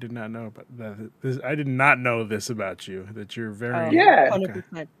 Interesting. I did not know about that. I did not know this about you. That you're very 100%.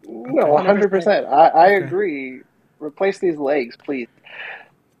 Okay. No, 100%. I agree. Replace these legs, please.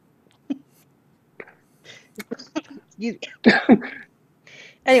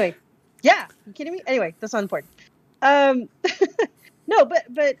 Anyway, yeah. You kidding me? Anyway, that's not important. No, but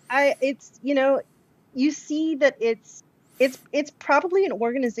it's you see that it's probably an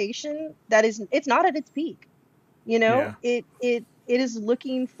organization that it's not at its peak. It is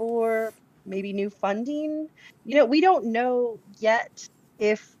looking for maybe new funding. We don't know yet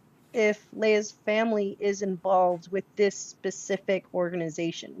if Leia's family is involved with this specific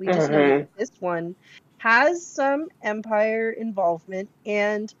organization. We just know that this one has some Empire involvement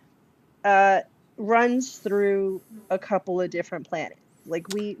and runs through a couple of different planets.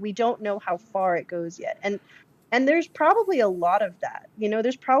 Like, we don't know how far it goes yet. And there's probably a lot of that.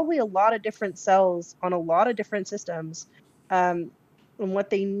 There's probably a lot of different cells on a lot of different systems. And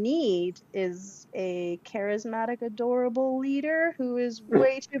what they need is a charismatic, adorable leader who is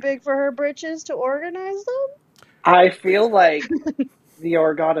way too big for her britches to organize them. I feel like the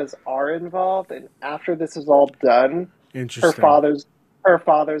Organas are involved, and after this is all done, her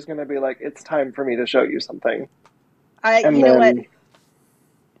father's going to be like, "It's time for me to show you something." You know what?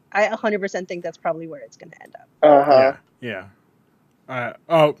 I 100% think that's probably where it's going to end up. Uh-huh. Yeah.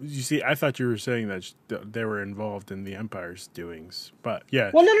 You see, I thought you were saying that they were involved in the Empire's doings, but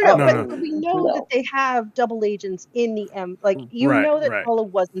yeah. Well, Oh, but we know no. that they have double agents in the like you Right, know that right. Paula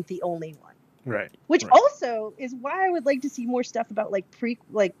wasn't the only one. Right. Which right. also is why I would like to see more stuff about like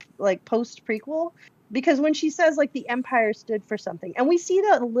post prequel, because when she says like the Empire stood for something, and we see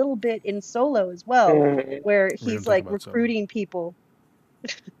that a little bit in Solo as well, Mhm. where We don't he's talk like about Solo. recruiting people.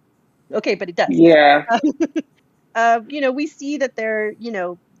 Okay, but it does. Yeah. We see that they're,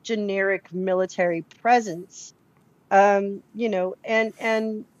 generic military presence. And you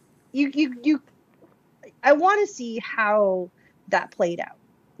I want to see how that played out.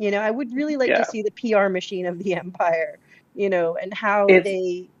 I would really like to Yeah. see the PR machine of the Empire, and how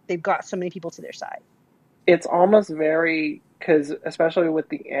It's they've got so many people to their side. it's almost very, because especially with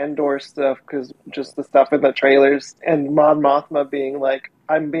the Andor stuff, because just the stuff in the trailers and Mon Mothma being like,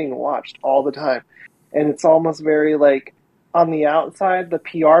 I'm being watched all the time, and it's almost very like on the outside the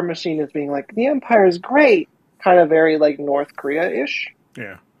PR machine is being like the Empire is great, kind of very like North Korea-ish,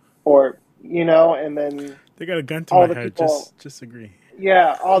 Yeah. or and then They got a gun to all my the head. people, Just agree.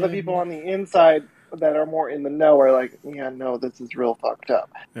 yeah, all the people Mhm. on the inside that are more in the know are like, yeah, no, this is real fucked up,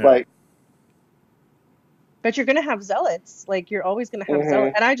 Yeah. like. But you're gonna have zealots, like you're always gonna have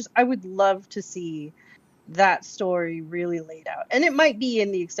zealots, Mhm. and I would love to see that story really laid out, and it might be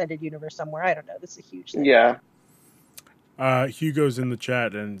in the extended universe somewhere. I don't know. This is a huge thing. Yeah. Hugo's in the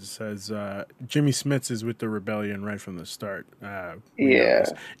chat and says Jimmy Smits is with the rebellion right from the start. We know Yeah.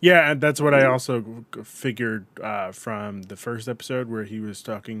 this. Yeah, and that's what I also figured from the first episode where he was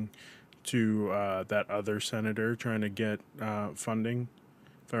talking to that other senator trying to get funding,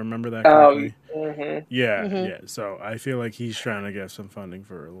 if I remember that Oh, correctly. mhm. Yeah. So I feel like he's trying to get some funding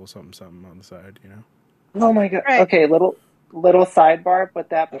for a little something on the side, Oh my God. Right. Okay, little sidebar, but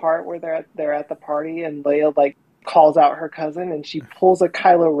that part where they're at the party and Leia like calls out her cousin and she pulls a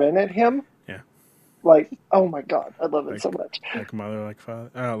Kylo Ren at him. Yeah. Like, oh my God, I love it Like so much. like mother, like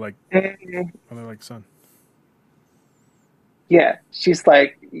father, like Mhm. mother, like son. Yeah, she's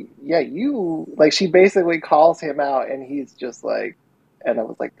like, yeah, you like. She basically calls him out, and he's just like, and I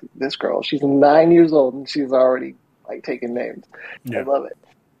was like, this girl, she's 9 years old, and she's already like taking names. I Yeah. love it.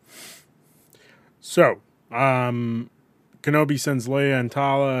 So, Kenobi sends Leia and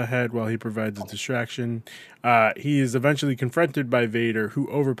Tala ahead while he provides a distraction. He is eventually confronted by Vader, who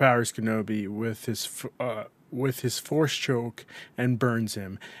overpowers Kenobi with his force choke and burns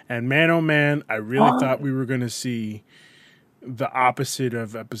him. And man, oh man, I really thought we were going to see the opposite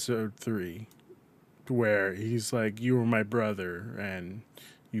of Episode 3, where he's like, "You were my brother, and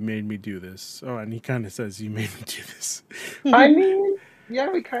you made me do this." Oh, and he kind of says, "You made me do this." I mean,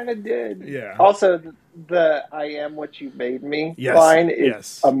 yeah, we kind of did. Yeah. Also, the "I am what you made me" Yes. line is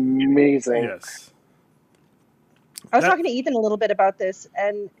Yes. amazing. Yes. I was talking to Ethan a little bit about this,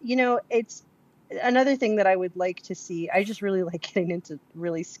 and it's another thing that I would like to see. I just really like getting into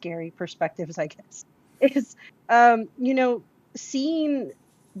really scary perspectives, I guess. Is seeing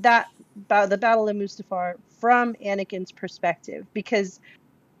that the Battle of Mustafar from Anakin's perspective, because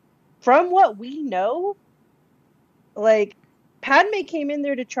from what we know, like Padme came in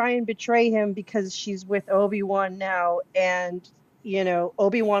there to try and betray him because she's with Obi-Wan now, and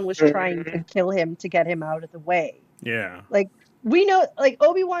Obi-Wan was trying to kill him to get him out of the way. Yeah. Like we know, like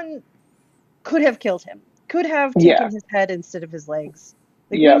Obi-Wan could have killed him, could have Yeah, taken his head instead of his legs.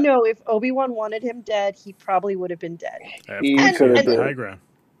 Like we yep, know if Obi-Wan wanted him dead, he probably would have been dead. Of he course, could he have had the did high it. ground.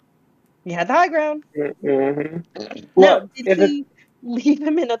 He had the high ground. Now, Well, did if it, he leave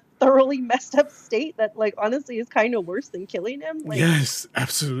him in a thoroughly messed up state that, like, honestly is kind of worse than killing him? Like, Yes,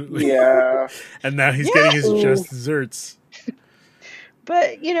 absolutely. yeah, And now he's yeah. getting his Ooh, just desserts.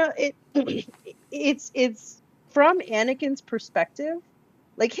 But it's from Anakin's perspective,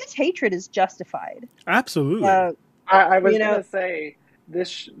 like his hatred is justified. Absolutely. I was You know, gonna say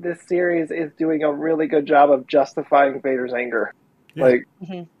this series is doing a really good job of justifying Vader's anger. Yeah, Like,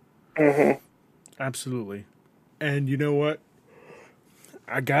 mhm. absolutely. And you know what?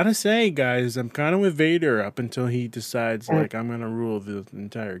 I gotta say, guys, I'm kind of with Vader up until he decides, like, I'm gonna rule the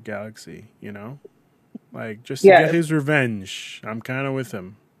entire galaxy, Like, just to get yeah, his revenge. I'm kind of with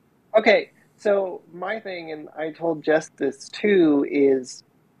him. okay. So my thing, and I told Jess this too, is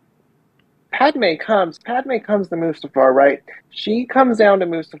Padme comes to Mustafar, right? She comes down to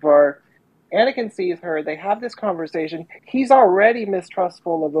Mustafar. Anakin sees her. They have this conversation. He's already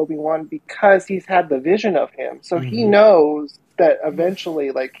mistrustful of Obi-Wan because he's had the vision of him. So he Mm-hmm. knows that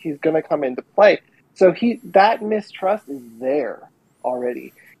eventually, like, he's going to come into play. So that mistrust is there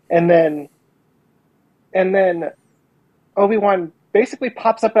already. And then Obi-Wan basically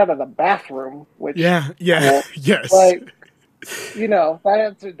pops up out of the bathroom, which Yeah. cool. Yes. Like, that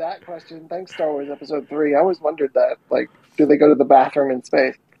answered that question. Thanks, Star Wars Episode 3. I always wondered that. Like, do they go to the bathroom in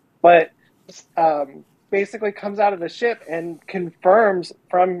space? But basically comes out of the ship and confirms,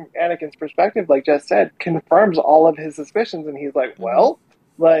 from Anakin's perspective, like Jess said, confirms all of his suspicions. And he's like, well,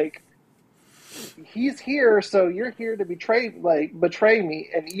 like, he's here, so you're here to betray me.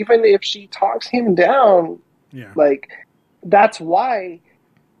 And even if she talks him down, like, that's why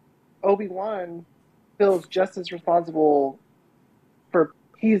Obi-Wan feels just as responsible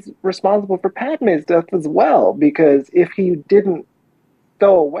he's responsible for Padme's death as well, because if he didn't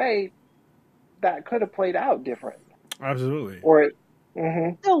go away, that could have played out different. Absolutely. Or it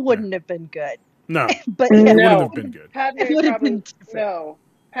still wouldn't have been good. No. But it wouldn't have been good.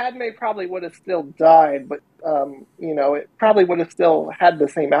 Padme probably would have still died, but it probably would have still had the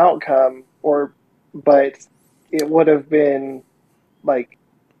same outcome, but it would have been like,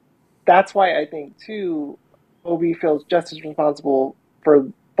 that's why I think too Obi feels just as responsible for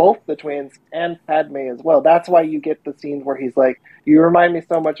both the twins and Padme as well. That's why you get the scenes where he's like, you remind me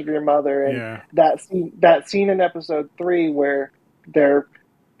so much of your mother, and that scene in Episode 3 where they're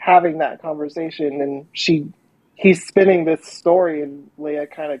having that conversation and he's spinning this story and Leia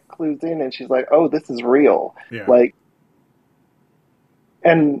kind of clues in and she's like, oh, this is real. Like,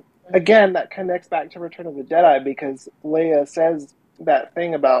 and again, that connects back to Return of the Jedi, because Leia says that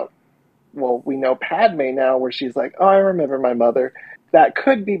thing about, well, we know Padme now, where she's like, oh, I remember my mother. That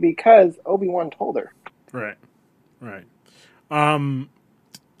could be because Obi-Wan told her. Right. I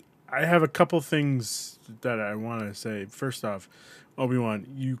have a couple things that I want to say. First off, Obi-Wan,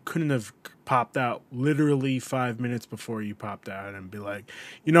 you couldn't have popped out literally 5 minutes before you popped out and be like,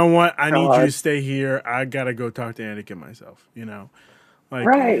 you know what? I need you to stay here. I got to go talk to Anakin myself, Like,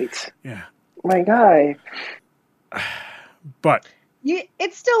 right. Yeah. My guy. But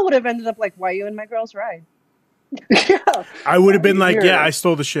it still would have ended up like, why you and my girls ride? Yeah. I would have been like, I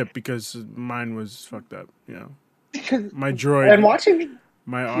stole the ship because mine was fucked up, My droid. And watching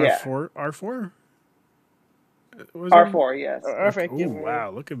my R4? R4? R4, yes. Oh, wow.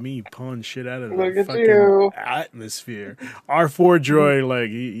 Look at me pulling shit out of the fucking atmosphere. R4 droid, like,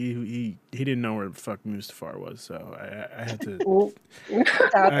 he didn't know where the fuck Mustafar was, so I had to...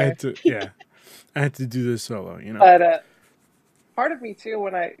 I had to do this solo, But part of me, too,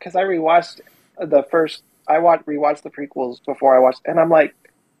 because I rewatched rewatched the prequels before I watched, and I'm like,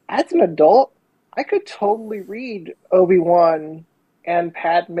 as an adult, I could totally read Obi-Wan and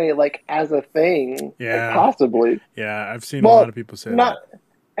Padme, like, as a thing, like, possibly. Yeah, I've seen a lot of people say that.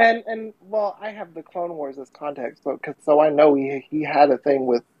 And I have the Clone Wars as context, so I know he had a thing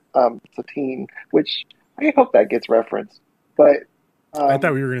with Satine, which I hope that gets referenced. But I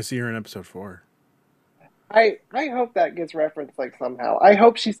thought we were going to see her in Episode 4. I hope that gets referenced, like, somehow. I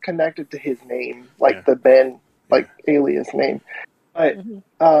hope she's connected to his name, like the Ben, like, alias name. But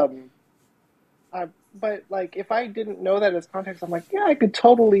but like, if I didn't know that as context, I'm like, yeah, I could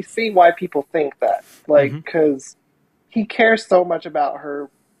totally see why people think that, like, because he cares so much about her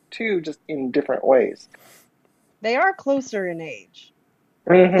too, just in different ways. They are closer in age.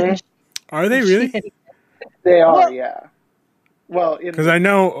 Are they really? They are, yeah. Well, because I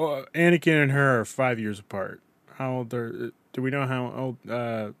know Anakin and her are 5 years apart. How old are? Do we know how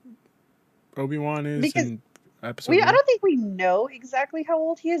old Obi-Wan is in Episode 1? I don't think we know exactly how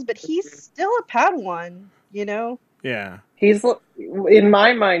old he is, but he's still a Padawan, Yeah. He's, in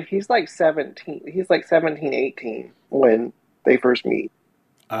my mind, he's like 17. He's like 17, 18 when they first meet.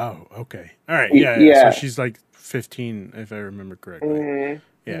 Oh, okay. All right. Yeah. So she's like 15, if I remember correctly.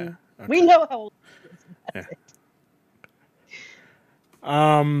 Yeah. Okay. We know how old he is.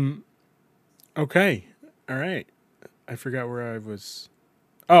 Okay. All right. I forgot where I was.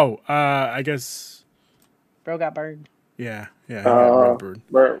 Oh, I guess. Bro got burned. Yeah. Burned.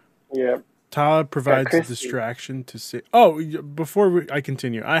 Yeah. Tala provides a distraction to see. Oh, before I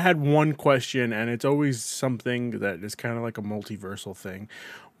continue, I had one question, and it's always something that is kind of like a multiversal thing.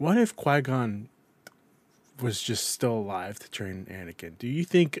 What if Qui-Gon was just still alive to train Anakin? Do you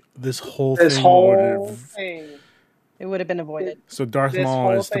think this whole thing would have... It would have been avoided. So Darth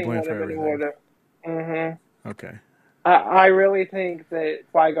Maul is to blame for everything. Okay. I really think that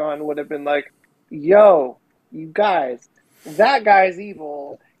Qui-Gon would have been like, yo, you guys, that guy's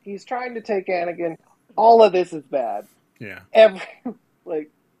evil. He's trying to take Anakin. All of this is bad. Yeah. Okay.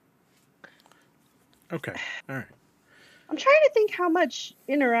 All right. I'm trying to think how much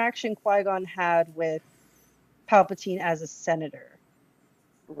interaction Qui-Gon had with Palpatine as a senator.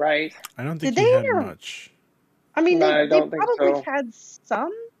 Right. I don't think he had much. I mean, no, they probably had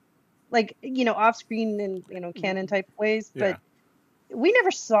some, like, off-screen and, canon type ways, but we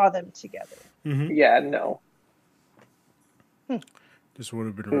never saw them together. Mm-hmm. Yeah, no. This would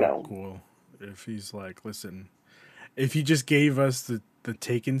have been real No. cool if he's like, listen, if he just gave us the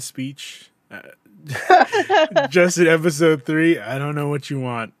Taken speech, just in episode 3, I don't know what you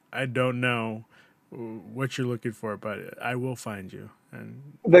want. I don't know what you're looking for, but I will find you and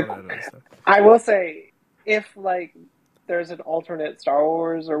all that other stuff. I will say, if like there's an alternate Star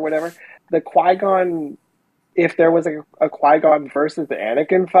Wars or whatever, the Qui-Gon, if there was a Qui-Gon versus the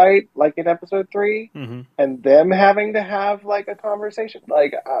Anakin fight, like in episode 3, Mm-hmm. and them having to have like a conversation,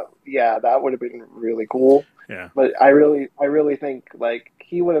 like yeah, that would have been really cool. Yeah. But I really think like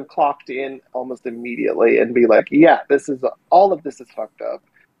he would have clocked in almost immediately and be like, yeah, all of this is fucked up.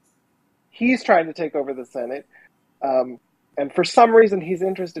 He's trying to take over the Senate, and for some reason he's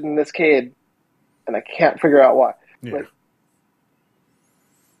interested in this kid, and I can't figure out why. Yeah. Like,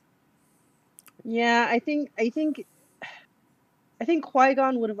 Yeah, I think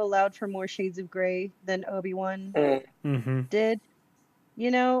Qui-Gon would have allowed for more shades of gray than Obi-Wan Mm-hmm. did,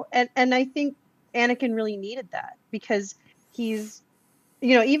 and I think Anakin really needed that because he's,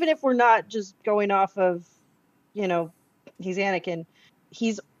 even if we're not just going off of, he's Anakin,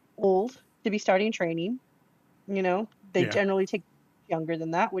 he's old to be starting training, they Yeah. generally take younger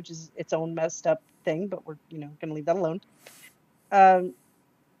than that, which is its own messed up thing, but we're, gonna leave that alone.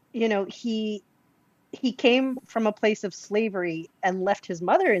 He came from a place of slavery and left his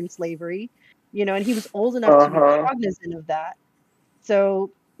mother in slavery, and he was old enough to be cognizant of that.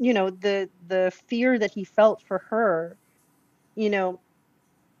 So, the fear that he felt for her,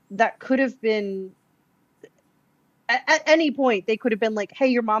 that could have been at any point they could have been like, hey,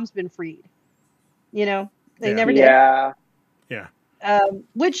 your mom's been freed. They never did. yeah,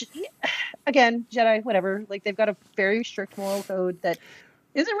 Which again, Jedi, whatever, like they've got a very strict moral code that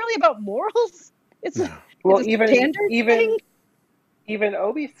isn't really about morals. It's No. well, it's a standard thing. even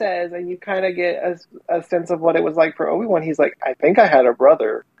Obi says, and you kind of get a sense of what it was like for Obi-Wan. He's like, I think I had a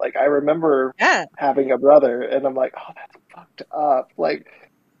brother. Like, I remember Yeah. having a brother, and I'm like, oh, that's fucked up. Like,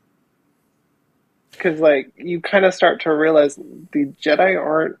 because like you kind of start to realize the Jedi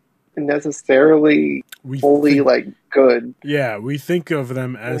aren't necessarily fully like good. Yeah, we think of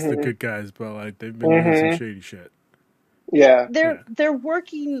them as the good guys, but like they've been doing some shady shit. Yeah, they're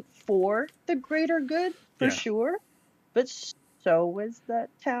working for the greater good for sure, but so was that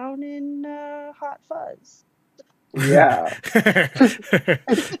town in Hot Fuzz. Yeah.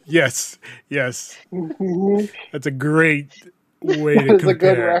 yes. That's a great way to compare. A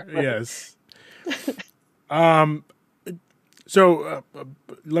good reference. Yes. So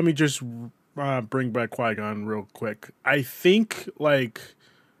let me just bring back Qui-Gon real quick. I think like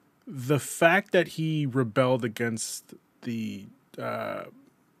the fact that he rebelled against the Yoda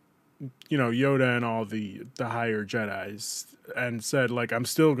and all the higher Jedis and said like, I'm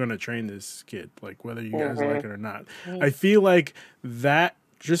still gonna train this kid, like whether you guys like it or not. I feel like that,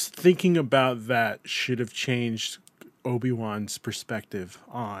 just thinking about that, should have changed Obi-Wan's perspective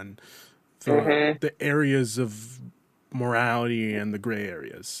on the areas of morality and the gray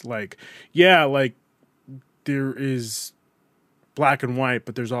areas. Like, yeah, like there is black and white,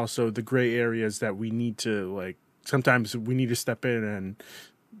 but there's also the gray areas that we need to, like, sometimes we need to step in and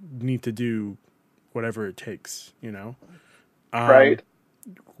need to do whatever it takes, Right.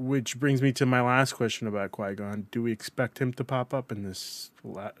 Which brings me to my last question about Qui-Gon. Do we expect him to pop up in this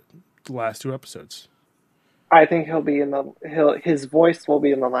last 2 episodes? I think he'll be his voice will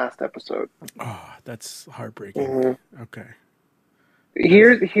be in the last episode. Oh, that's heartbreaking. Okay.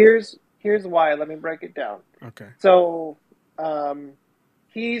 Here's why. Let me break it down. Okay. So, because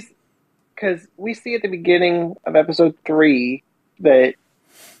we see at the beginning of episode 3 that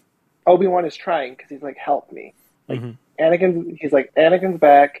Obi-Wan is trying, because he's like, help me. Like, Anakin's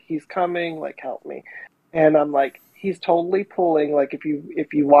back, he's coming, like, help me. And I'm like, he's totally pulling, like, if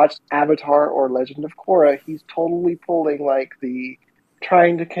you watch Avatar or Legend of Korra, he's totally pulling, like, the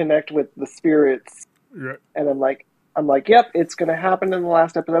trying to connect with the spirits. Yeah. And I'm like, yep, it's going to happen in the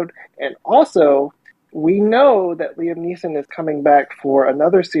last episode. And also, we know that Liam Neeson is coming back for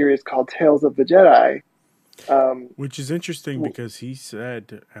another series called Tales of the Jedi. Which is interesting because he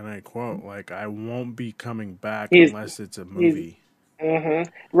said, and I quote, like, I won't be coming back unless it's a movie.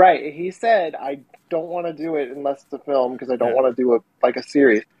 Right. He said, I don't want to do it unless it's a film because I don't want to do a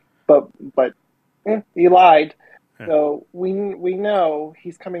series. But he lied. Yeah. So we know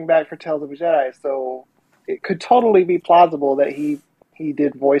he's coming back for Tales of the Jedi. So it could totally be plausible that he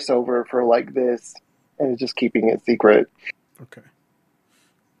did voiceover for like this and is just keeping it secret. Okay.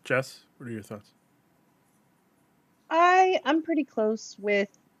 Jess, what are your thoughts? I'm pretty close with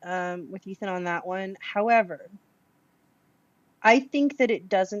Ethan on that one. However, I think that it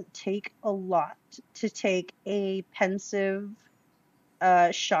doesn't take a lot to take a pensive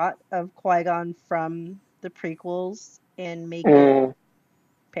shot of Qui-Gon from the prequels and make it Mm,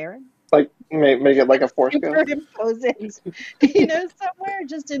 parent. like make it like a force ghost. Superimpose it, somewhere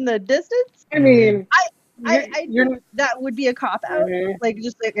just in the distance. I mean, I you're. think that would be a cop out, Mhm. like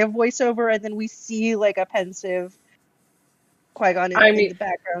just like a voiceover, and then we see like a pensive Qui-Gon I in mean, the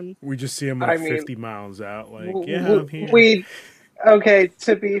background. We just see him like I mean, 50 miles out, like, yeah, I'm here. we okay.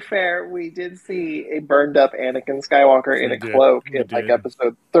 To be fair, we did see a burned up Anakin Skywalker in We a did. cloak We in like did.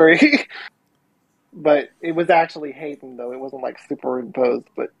 episode 3, but it was actually Hayden though. It wasn't like superimposed.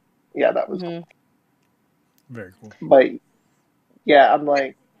 But yeah, that was cool. Hmm. Very cool. But yeah, I'm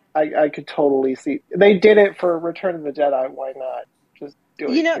like, I could totally see they did it for Return of the Jedi. Why not just do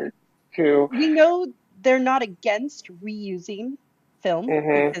You it know, here too? we know they're not against reusing film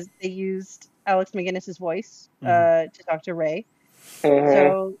Mm-hmm. because they used Alex McGinnis's voice Mhm. to talk to Rey. Mm-hmm.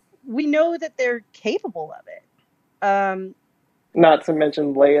 So we know that they're capable of it. Not to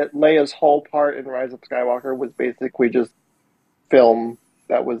mention Leia's whole part in Rise of Skywalker was basically just film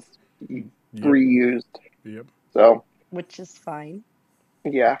that was Yep. reused. Yep. So Which is fine.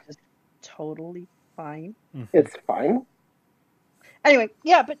 yeah, Which is totally fine. it's fine. Anyway,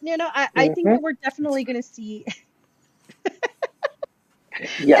 yeah, but I think Mm-hmm. that we're definitely going to see. I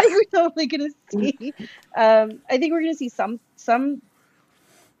Yes. think we're totally going to see. I think we're going to see some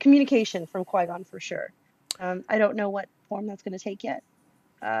communication from Qui-Gon for sure. I don't know what form that's going to take yet.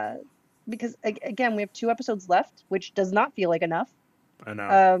 Because again, we have 2 episodes left, which does not feel like enough. I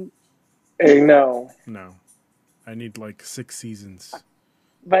know. No. No. I need like 6 seasons.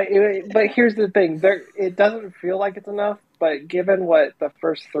 But here's the thing: it doesn't feel like it's enough. But given what the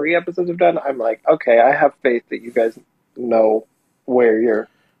first 3 episodes have done, I'm like, okay, I have faith that you guys know where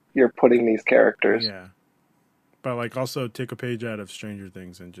you're putting these characters. Yeah. But like also take a page out of Stranger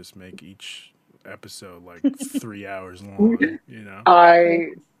Things and just make each episode like 3 hours long, you know?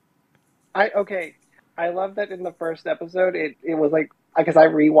 Okay. I love that in the first episode, it was like because I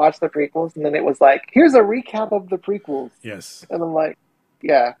rewatched the prequels and then it was like, here's a recap of the prequels, Yes. and I'm like,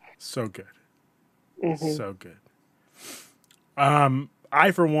 yeah, So good. mm-hmm. So good.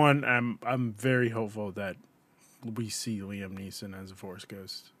 I for one I'm very hopeful that we see Liam Neeson as a Force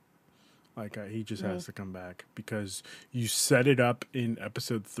ghost. Like he just has to come back because you set it up in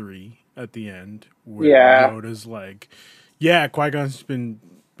episode 3 at the end where Yoda's like, yeah, Qui-Gon's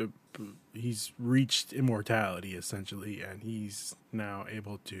he's reached immortality essentially, and he's now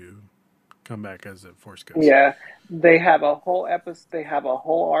able to come back as a Force ghost. Yeah, they have a whole episode. They have a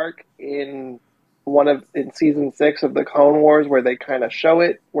whole arc in in season 6 of the Clone Wars where they kind of show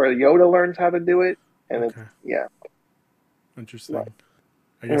it, where Yoda learns how to do it, and Okay. it's Interesting. Right.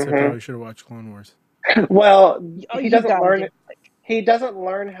 I guess I probably should have watched Clone Wars. Well, he You doesn't gotta learn do it. it. He doesn't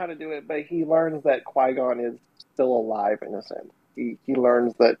learn how to do it, but he learns that Qui-Gon is still alive in a sense. He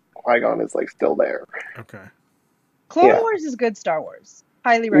learns that Qui-Gon is like still there. Okay. Clone Wars is good Star Wars.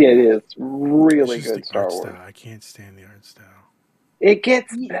 Highly Yeah, recommend. it is really It's just good the Star art Wars. style. I can't stand the art style. It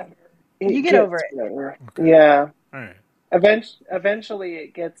gets better. You get over it. Better. Okay. Yeah. All right. Eventually,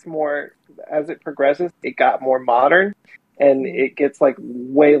 it gets more as it progresses. It got more modern, and it gets like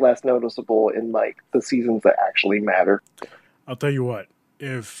way less noticeable in like the seasons that actually matter. I'll tell you what.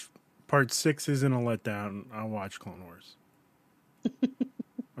 If part 6 isn't a letdown, I'll watch Clone Wars.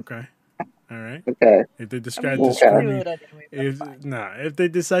 Okay. All right. Okay. If they decide Okay. to screw me, Anyway, if they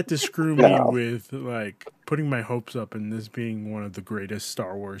decide to screw me with like putting my hopes up in this being one of the greatest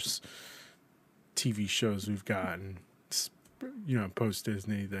Star Wars TV shows we've gotten, post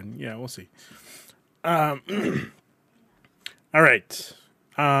Disney, then yeah, we'll see. All right.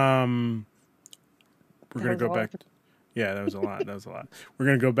 We're gonna go back. Yeah, that was a lot. We're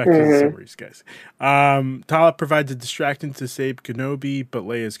going to go back to the summaries, guys. Tala provides a distraction to save Kenobi, but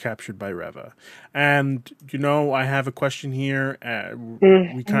Leia is captured by Reva. And, I have a question here.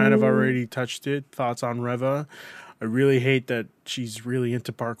 We kind of already touched it. Thoughts on Reva? I really hate that she's really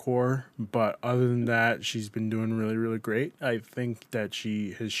into parkour, but other than that, she's been doing really, really great. I think that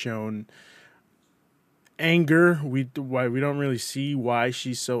she has shown anger. We don't really see why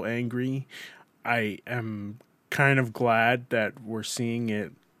she's so angry. I am kind of glad that we're seeing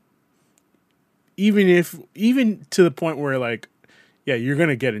it, even to the point where like, yeah, you're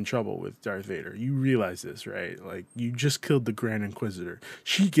gonna get in trouble with Darth Vader. You realize this, right? Like, you just killed the Grand Inquisitor.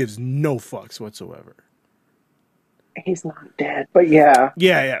 She gives no fucks whatsoever. He's not dead, but yeah.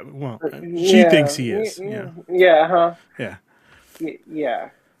 Well, she thinks he is. Yeah. Yeah.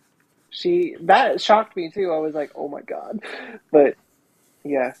 That shocked me too. I was like, oh my god, but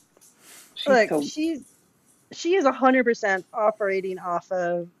yeah. She's she is 100% operating out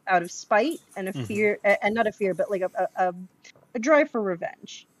of spite and a fear, and not a fear, but like a drive for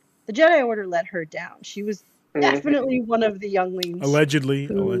revenge. The Jedi Order let her down. She was definitely one of the younglings. Allegedly.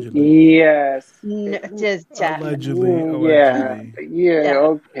 Yes. Just Allegedly. Yeah.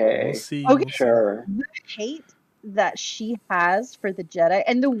 Okay. We'll see. Okay. Sure. The hate that she has for the Jedi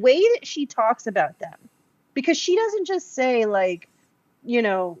and the way that she talks about them, because she doesn't just say like, you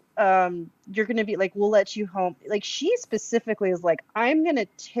know, you're gonna be like, we'll let you home. Like, she specifically is like, I'm gonna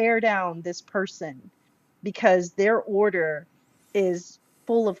tear down this person because their order is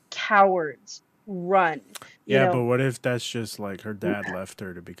full of cowards. Run. Yeah, but what if that's just like her dad left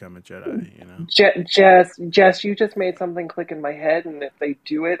her to become a Jedi, you know? Jess, you just made something click in my head, and if they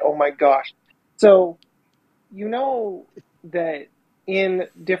do it, oh my gosh. So, you know that in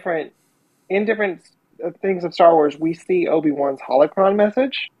different things of Star Wars, we see Obi-Wan's holocron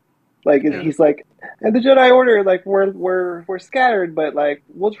message. Like he's like, and the Jedi Order, like we're scattered, but like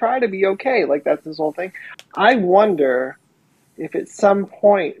we'll try to be okay. Like that's this whole thing. I wonder if at some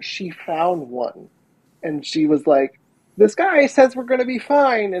point she found one, and she was like, "This guy says we're going to be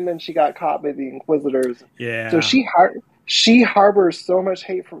fine," and then she got caught by the Inquisitors. Yeah. So she harbors so much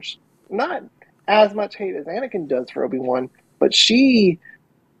hate for, not as much hate as Anakin does for Obi-Wan, but she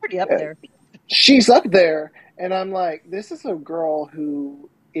pretty up there. She's up there, and I'm like, this is a girl who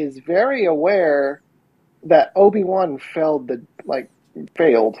is very aware that Obi-Wan failed,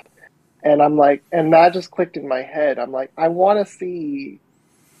 and I'm like, and that just clicked in my head. I'm like, I want to see,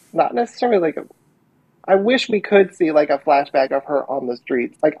 not necessarily like I wish we could see like a flashback of her on the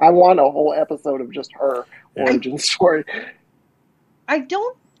streets. Like, I want a whole episode of just her origin story. I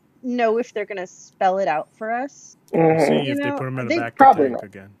don't know if they're gonna spell it out for us. We'll see if they put him in the back of the tank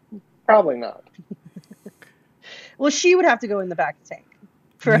again. Probably not. Well, she would have to go in the back of the tank.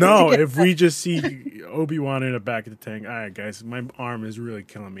 No, if we just see Obi-Wan in the back of the tank, all right, guys, my arm is really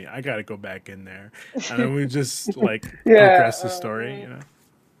killing me. I got to go back in there. And then we just, like, progress the story, you know?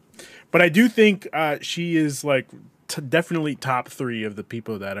 But I do think she is, like, definitely top 3 of the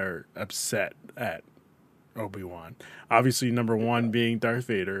people that are upset at Obi-Wan. Obviously, number 1 being Darth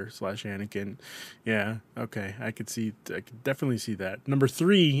Vader / Anakin. Yeah, okay, I could definitely see that. Number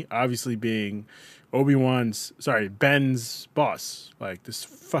 3, obviously, being Ben's boss. Like, this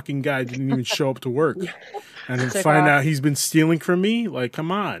fucking guy didn't even show up to work. And then find out he's been stealing from me? Like, come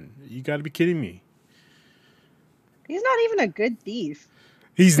on. You gotta be kidding me. He's not even a good thief.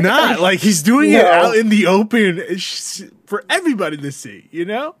 He's not. Like, he's doing it out in the open for everybody to see, you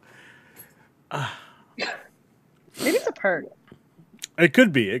know? Maybe it's a perk. It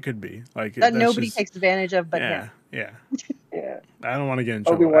could be. Like that nobody takes advantage of but him. Yeah. I don't want to get in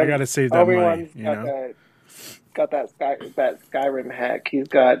trouble. I got to save that money. You know? Got that Skyrim hack. He's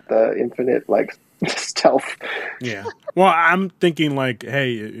got the infinite like stealth. Yeah. Well, I'm thinking like,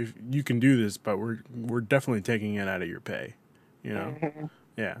 hey, if you can do this, but we're definitely taking it out of your pay. You know? Mm-hmm.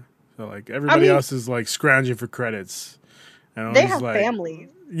 Yeah. So like everybody else is like scrounging for credits, and they have families.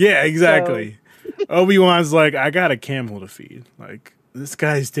 Yeah, exactly. So. Obi-Wan's like, I got a camel to feed. Like, this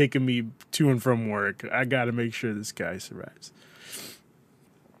guy's taking me to and from work. I got to make sure this guy survives.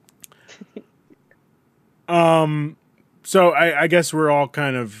 So I guess we're all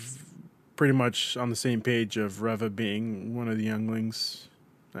kind of pretty much on the same page of Reva being one of the younglings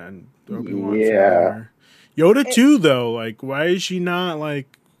and Obi-Wan. Yeah. Yoda too, though. Like, why is she not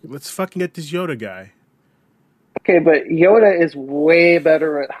like, let's fucking get this Yoda guy? Okay, but Yoda is way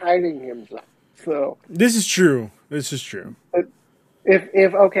better at hiding himself. So this is true. If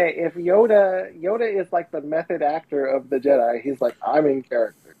Yoda is like the method actor of the Jedi, he's like, I'm in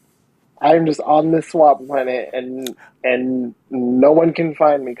character. I'm just on this swap planet, and no one can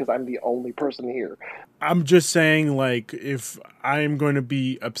find me because I'm the only person here. I'm just saying, like, if I'm going to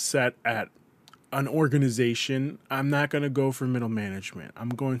be upset at an organization, I'm not going to go for middle management. I'm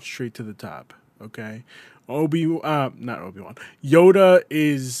going straight to the top. Okay, not Obi-Wan. Yoda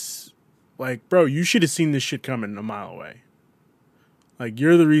is like, bro, you should have seen this shit coming a mile away. Like,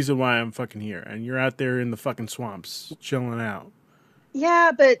 you're the reason why I'm fucking here, and you're out there in the fucking swamps chilling out.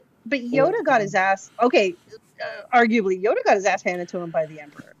 Yeah, but Yoda got his ass. Okay, arguably, Yoda got his ass handed to him by the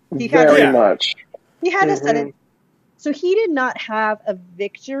Emperor. Very much. He had to set it. So he did not have a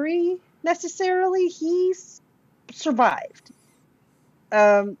victory necessarily. He survived.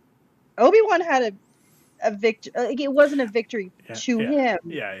 Obi-Wan had a victory. Like, it wasn't a victory to him.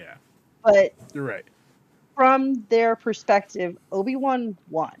 Yeah. But you're right. From their perspective, Obi-Wan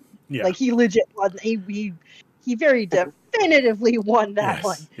won. Yeah. Like, he legit won. He very definitively won that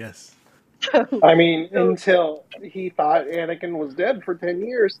one. Yes. I mean, until he thought Anakin was dead for 10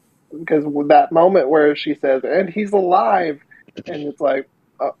 years. because that moment where she says, "And he's alive," and it's like,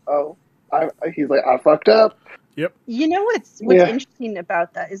 oh, he's like, I fucked up. Yep. You know what's Yeah, interesting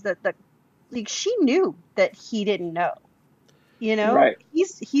about that is that like she knew that he didn't know. You know, right.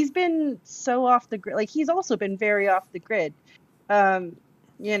 he's been so off the grid. Like he's also been very off the grid. Um,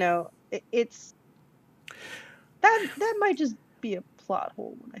 you know, it's that might just be a plot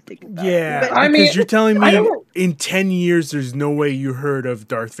hole when I think about it. Yeah, But I mean, because you're telling I me don't. in 10 years there's no way you heard of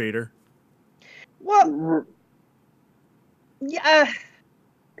Darth Vader. well, yeah,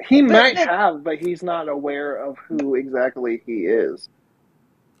 He but might have, but he's not aware of who exactly he is.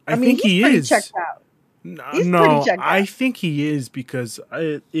 I I mean, think he's he pretty is. checked out. No, He's pretty no, checked I out. think he is because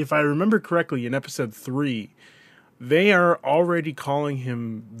if I remember correctly, in episode 3, they are already calling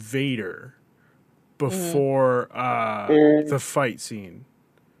him Vader Mhm. before Mm, the fight scene.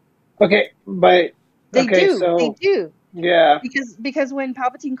 okay, but They okay, do, they so do, yeah, because when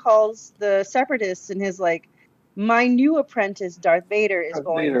Palpatine calls the Separatists and his like, my new apprentice Darth Vader is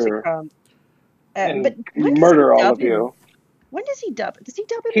going to later come. But and when does he murder all dub of him? you. When does he dub? Does he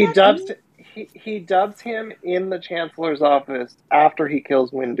dub him He that dubs in? he dubs him in the Chancellor's office after he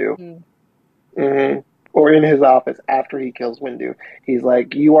kills Windu. Mm. Hmm. Or in his office after he kills Windu. He's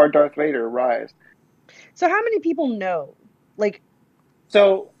like, "You are Darth Vader, rise." So how many people know? Like,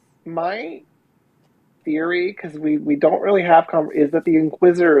 So my theory, because we don't really have is that the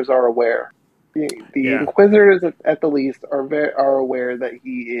Inquisitors are aware. The Yeah, Inquisitors at the least are aware that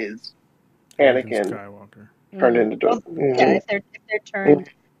he is Anakin Anakin Skywalker. turned into Darth. well, yeah, Hmm. if they're turned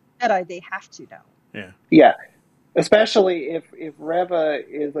Jedi, they have to know. Yeah. Yeah, especially if Reva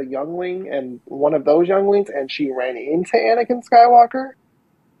is a youngling and one of those younglings, and she ran into Anakin Skywalker,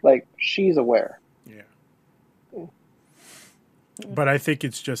 like she's aware. Yeah. Mm. But I think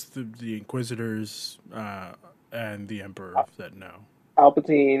it's just the Inquisitors and the Emperor that know.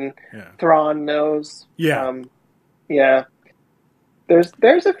 Palpatine, Yeah. Thrawn knows. Yeah. Yeah.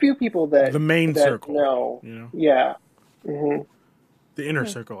 There's a few people The main that circle, know. you know? Yeah. Hmm. The inner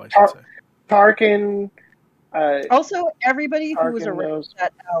circle, I should say. Tarkin. Uh, Also, everybody who was Tarkin around knows.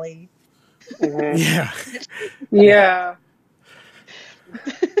 that alley. Hmm. Yeah. Yeah.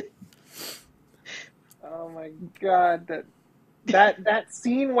 Oh my god, that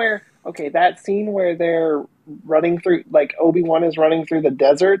scene where they're running through, like Obi-Wan is running through the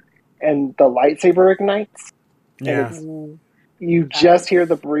desert and the lightsaber ignites and Yeah. it's Mm. you just hear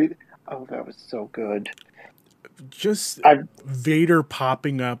the breathe. Oh, that was so good. Just I Vader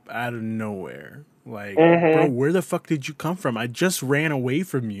popping up out of nowhere. Like, bro, hmm where the fuck did you come from? I just ran away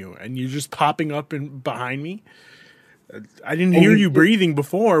from you, and you're just popping up behind me. I didn't and hear you breathing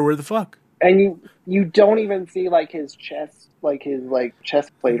before. Where the fuck? you don't even see like his chest, like his like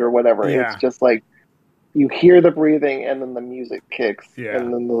chest plate or whatever. It's Yeah, just like you hear the breathing and then the music kicks yeah.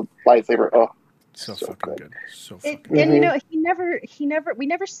 and then the lightsaber. Oh, So so fucking good. good. So It, fucking and good. you Hmm. know, we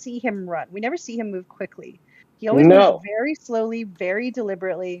never see him run. We never see him move quickly. He always moves No. very slowly, very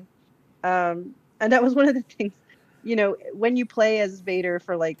deliberately. And that was one of the things, you know, when you play as Vader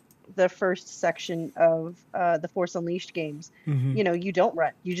for like the first section of the Force Unleashed games, Mm-hmm. you know, you don't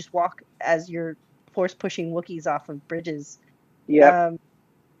run. You just walk as you're force pushing Wookiees off of bridges. Yep. Um,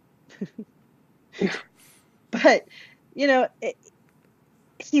 but you know,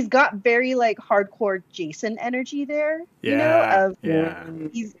 he's got very like hardcore Jason energy there, you know, Yeah, of yeah,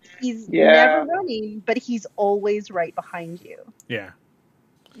 Mm, he's never yeah. running, but he's always right behind you. yeah.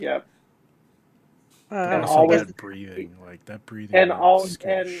 Yep. But And I also guess always that breathing, like that breathing and would all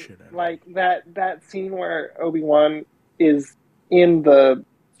scare the and shit out of me. like that scene where Obi-Wan is in the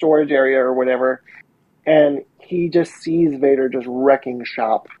storage area or whatever, and he just sees Vader just wrecking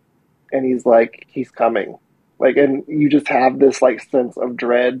shop, and he's like, he's coming. Like, and you just have this like sense of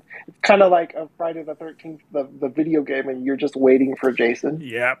dread. It's kind of like a Friday the 13th, the video game, and you're just waiting for Jason.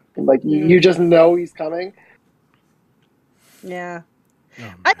 Yep. And, like you mm, just know he's coming. yeah. Oh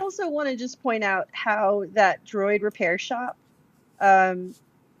man. I also want to just point out how that droid repair shop um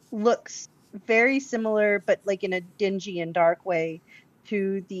looks very similar, but like in a dingy and dark way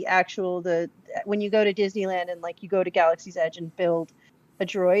to the actual the when you go to Disneyland and like you go to Galaxy's Edge and build a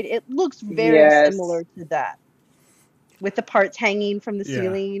droid, it looks very Yes. similar to that with the parts hanging from the Yeah.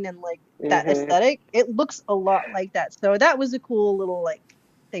 ceiling and like that Hmm. aesthetic. It looks a lot like that. So that was a cool little like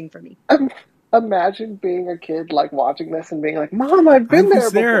thing for me. Imagine being a kid like watching this and being like, "Mom, I've I been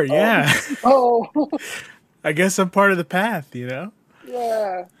was there there. before." Yeah. Oh, I guess I'm part of the path. You know.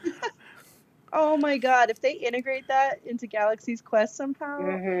 yeah. Oh my God, if they integrate that into Galaxy's Quest somehow,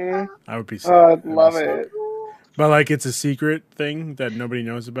 Hmm. I would be sick. Oh, I'd I'd be love sick. so it. cool. But like, it's a secret thing that nobody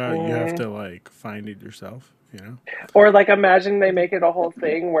knows about. You have Hmm. to like find it yourself you know? Or like imagine they make it a whole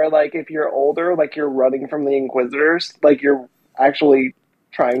thing where like if you're older, like you're running from the Inquisitors, like you're actually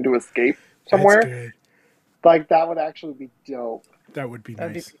trying to escape That's somewhere. good. Like that would actually be dope. That would be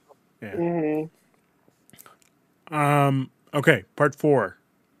That'd be nice. pretty cool. Yeah. Hmm. Okay, part 4.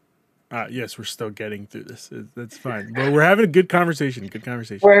 Yes, we're still getting through this. That's fine. But we're having a good conversation. Good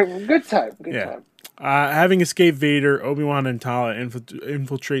conversation. We're good time. Good Yeah. time. Having escaped Vader, Obi-Wan and Tala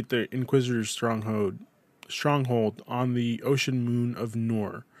infiltrate the Inquisitor's stronghold on the ocean moon of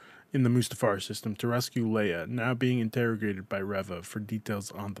Nor in the Mustafar system to rescue Leia, now being interrogated by Reva for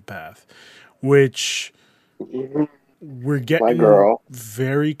details on the path. Which Mhm. we're My getting girl.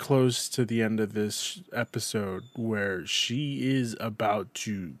 very close to the end of this episode where she is about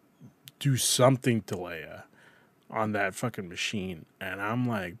to do something to Leia on that fucking machine. And I'm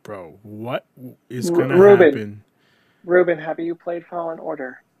like, bro, what is going to Ruben, happen? Ruben, have you played Fallen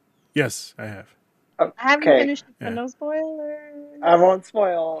Order? Yes, I have. I haven't Okay, finished it, so Yeah. no spoilers. I won't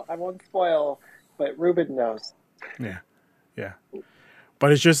spoil. I won't spoil. But Ruben knows. Yeah. Yeah.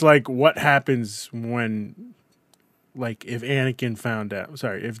 But it's just like, what happens when, like, if Anakin found out,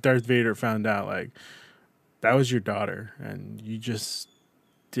 sorry, if Darth Vader found out, like, that was your daughter and you just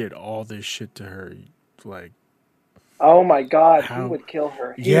did all this shit to her, like, Oh my God, he how? would kill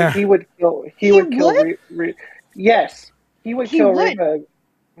her. Yeah. He would kill. He He would kill. would? Yes, he would He kill would, Reva.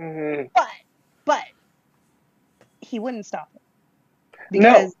 Hmm. but he wouldn't stop it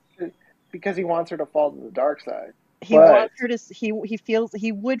No, because because he wants her to fall to the dark side. he But wants her to.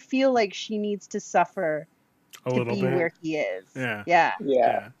 He would feel like she needs to suffer A to little be bit. where he is. Yeah. Yeah. yeah,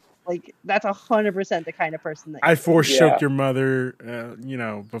 Yeah. Like that's 100% the kind of person that I he is. force Yeah. choked your mother,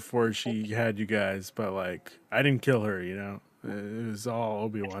 before she had you guys, but like I didn't kill her. It was all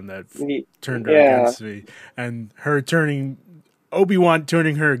Obi-Wan that turned her yeah, against me, and Obi-Wan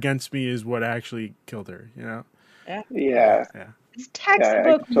turning her against me is what actually killed her. yeah. Yeah. It's I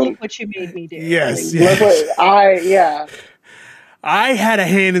textbook. totally. Look what you made me do. Yes. Look what yeah. I had a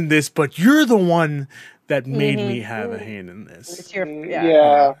hand in this, but you're the one that made Mhm. me have a hand in this. It's your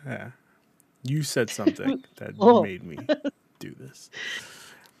Yeah. Yeah. You said something that Oh. made me do this.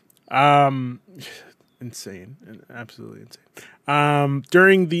 Insane. Absolutely insane.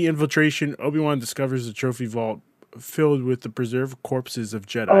 During the infiltration, Obi-Wan discovers a trophy vault filled with the preserved corpses of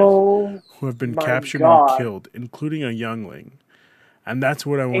Jedi Oh who have been my captured God. and killed, including a youngling. And that's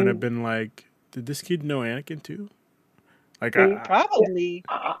what I would have And- been like, did this kid know Anakin too? Like, and- Probably.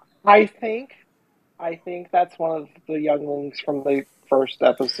 I think that's one of the younglings from the first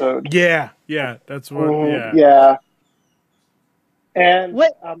episode. yeah, that's what, Mhm, yeah. And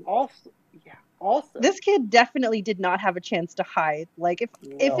What? also, This kid definitely did not have a chance to hide. Like if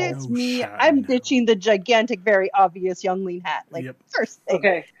no. it's No me, shot I'm in hell. ditching the gigantic, very obvious youngling hat. Like Yep. first thing.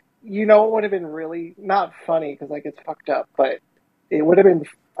 Okay, you know what would have been really not funny because like it's fucked up, but it would have been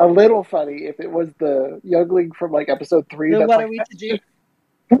a little funny if it was the youngling from like episode 3. Then That's what like, are we to do?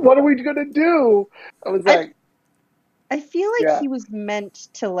 what are we gonna do? I was like, I feel like yeah. he was meant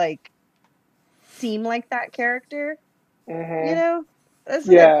to like seem like that character. Mhm. You know? That's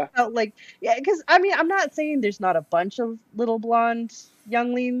what Yeah. it felt like. Yeah, because I mean, I'm not saying there's not a bunch of little blonde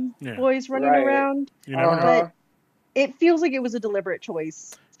youngling Yeah. boys running Right. around, You never know. Uh-huh. it feels like it was a deliberate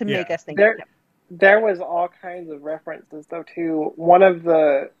choice to make Yeah. us think of him. There was all kinds of references though too. One of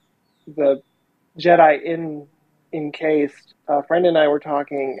the Jedi encased, a friend and I were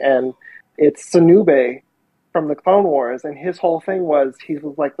talking, and it's Sunube from the Clone Wars, and his whole thing was he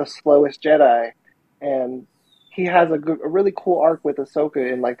was like the slowest Jedi, and he has a really cool arc with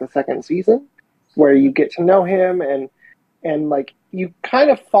Ahsoka in like the second season, where you get to know him and like you kind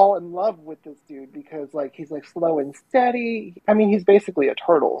of fall in love with this dude because like he's like slow and steady. I mean, he's basically a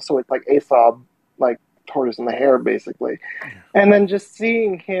turtle, so it's like Aesop, like tortoise in the hare, basically. And then just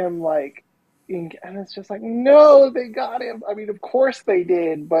seeing him like, and it's just like, no, they got him. I mean, of course they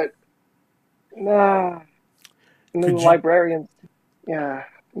did, but nah. And then Could the you- librarians, yeah,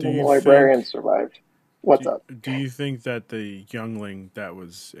 and Do then the you librarians survived. What's up? Do you think that the youngling that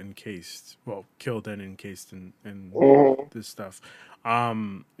was killed and encased in Mhm. this stuff,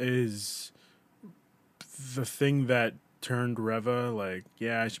 is the thing that turned Reva like,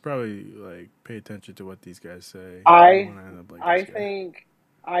 yeah, I should probably like pay attention to what these guys say. I wanna end up like I this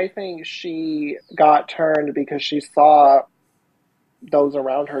guy. think she got turned because she saw those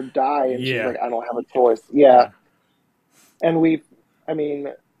around her die, and she's Yeah. like, I don't have a choice. Yeah. And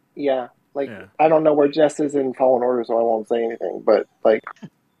yeah, like Yeah. I don't know where Jess is in Fallen Order, so I won't say anything. But like,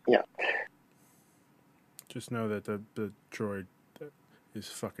 yeah, Just know that the droid is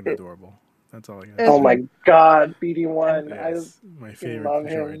fucking adorable. That's all I got. It's oh my pretty- God, BD1, I Yes, my favorite love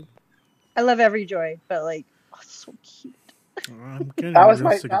droid. him. I love every droid, but like Oh, so cute. I'm getting That was real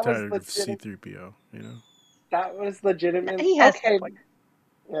my sick that and was tired of legitimate. C-3PO, you know? That was legitimate. He has Okay, like,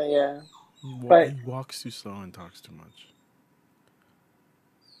 yeah. But He walks too slow and talks too much.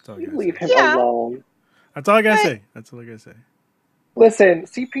 That's all I you gotta leave say. him yeah, alone. That's all I gotta but say. That's all I gotta say. Listen,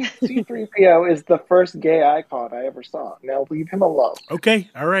 C3PO is the first gay icon I ever saw. Now leave him alone. Okay,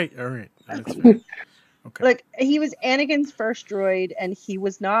 all right. That's fair. Okay. look, he was Anakin's first droid, and he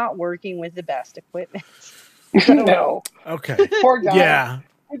was not working with the best equipment. So No, Okay. poor guy. Yeah.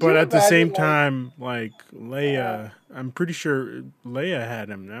 Could But you at the imagine, same like, time, like Leia, I'm pretty sure Leia had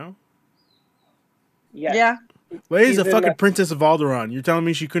him, no? yes, yeah, Leia's he's a in fucking that. princess of Alderaan. You're telling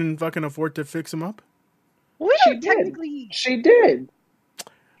me she couldn't fucking afford to fix him up? we She don't did. technically. She did.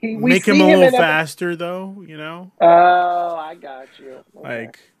 We Make him a see him little in episode. faster, though, you know? Oh, I got you. Okay.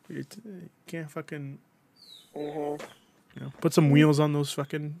 Like, you can't fucking, hmm put some wheels on those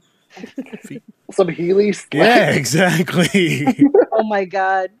fucking feet. Some Heelys. Yeah, exactly. Oh my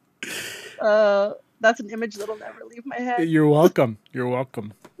god, that's an image that'll never leave my head. You're welcome. You're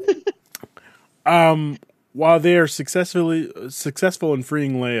welcome. While they are successful in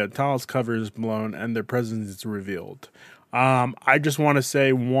freeing Leia, Tal's cover is blown and their presence is revealed. I just want to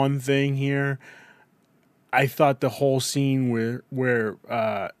say one thing here. I thought the whole scene where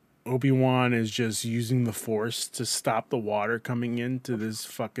Obi-Wan is just using the Force to stop the water coming into this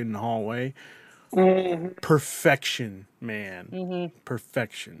fucking hallway. hmm Perfection, man. Mm-hmm.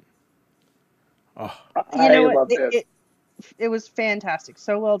 Perfection. Oh, You know I what? loved it. It was fantastic.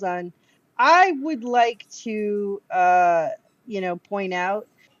 So well done. I would like to, point out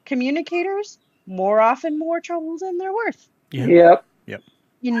communicators more often more trouble than they're worth. yeah. Yep. Yep.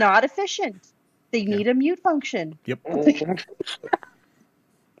 You're not efficient. They need a mute function. Yep. Mhm.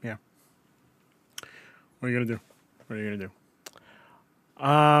 Yeah. What are you gonna do? What are you gonna do?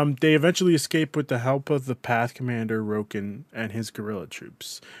 They eventually escape with the help of the Path Commander Roken and his guerrilla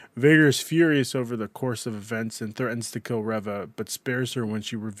troops. Vader is furious over the course of events and threatens to kill Reva, but spares her when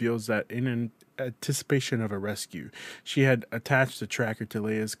she reveals that in anticipation of a rescue, she had attached a tracker to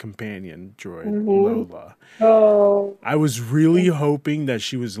Leia's companion droid, Mhm. Lola. Oh. I was really hoping that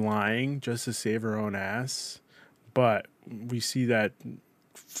she was lying just to save her own ass, but we see that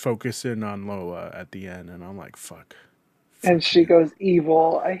focusing on Lola at the end, and I'm like, fuck. And she goes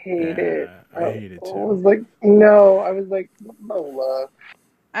evil. I hate it. Yeah, I hate it I too. was like, no. I was like, Lola.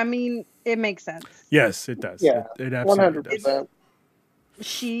 I mean, it makes sense. Yes, it does. Yeah, It absolutely does.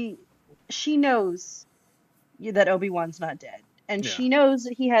 100%. She knows that Obi-Wan's not dead, and Yeah. she knows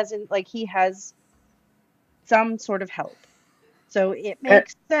that he has some sort of help. So it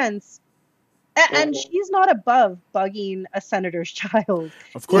makes sense. And Mhm. she's not above bugging a senator's child.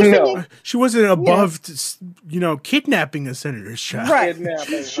 Of course, No. she wasn't know. above, kidnapping a senator's child. Right.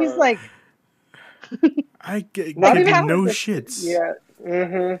 Kidnapping She's her. like, I get Not giving even no the- shits. Yeah.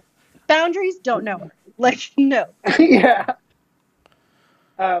 hmm boundaries, don't know her. Like, no. yeah.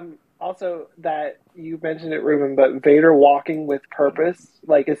 Also, that you mentioned it, Ruben, but Vader walking with purpose.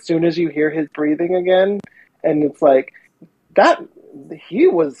 Like, as soon as you hear his breathing again, and it's like that, he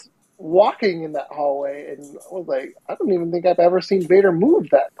was walking in that hallway, and I was like, I don't even think I've ever seen Vader move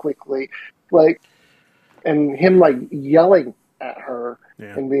that quickly. Like, and him like yelling at her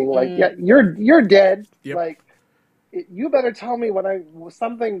Yeah. and being like, "Yeah, you're dead." Yep. Like, you better tell me when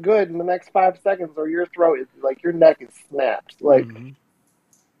something good in the next 5 seconds, or your throat is like your neck is snapped. Like,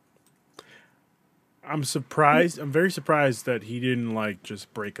 I'm surprised. I'm very surprised that he didn't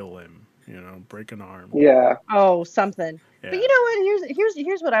just break a limb. Break an arm. yeah, Oh, something. Yeah. But you know what?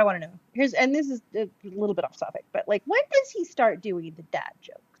 Here's what I want to know. And this is a little bit off topic, but like, when does he start doing the dad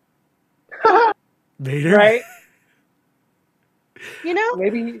jokes? Vader. right. You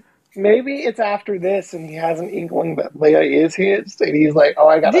know? Maybe it's after this, and he has an inkling that Leia is his, and he's like, "Oh,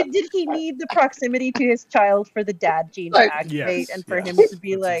 I gotta." Did he need the proximity to his child for the dad gene to Like, activate, Yes. and for yes. him to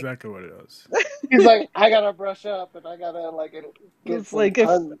be That's like, exactly what it is. He's like, "I gotta brush up, and I gotta get It's some like if-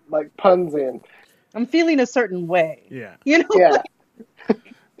 puns in." I'm feeling a certain way. Yeah. You know? Yeah.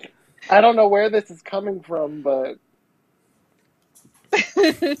 I don't know where this is coming from, but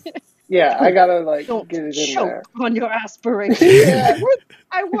yeah, I gotta Don't get it in choke there. on your aspiration. Yeah.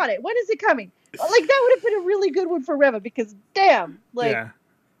 I want it. When is it coming? Like, that would have been a really good one for Reva, because damn, Yeah.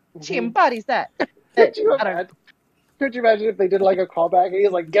 she embodies that. Could you I don't know. imagine? Could you imagine if they did like a callback and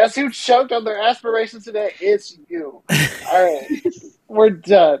he's like, "Guess who choked on their aspirations today? It's you." All right, we're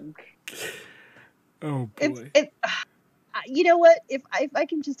done. Oh boy. You know what? If I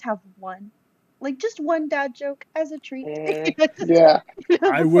can just have one, just one dad joke as a treat. Yeah.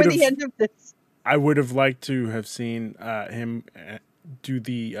 Before would've- the end of this. I would have liked to have seen him do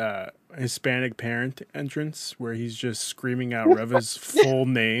the Hispanic parent entrance where he's just screaming out Reva's full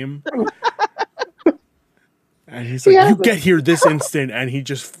name. And he's like, "You get here this instant," and he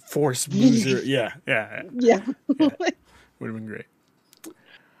just force moves her. Yeah. Yeah. Would have been great.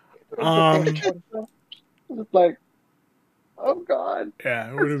 It's like, oh god, Yeah,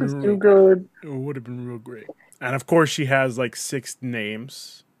 it would have been too good. It would have been real great. And of course, she has like 6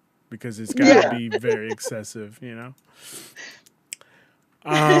 names because it's got to be very excessive, you know.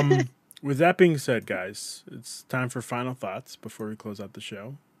 With that being said, guys, it's time for final thoughts before we close out the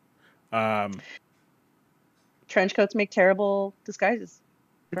show. Trench coats make terrible disguises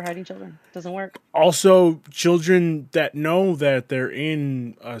for hiding children. Doesn't work. Also, children that know that they're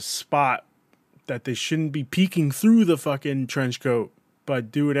in a spot that they shouldn't be peeking through the fucking trench coat, but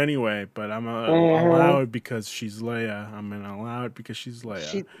do it anyway. But I'm gonna allow it because she's Leia. I'm gonna allow it because she's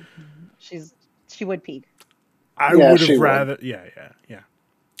Leia. She would peek. I would have rather. Yeah.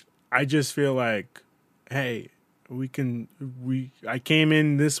 I just feel like, hey, I came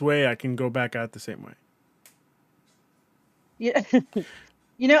in this way. I can go back out the same way. Yeah.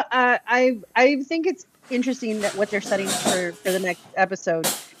 You know, I think it's interesting that what they're setting for the next episode,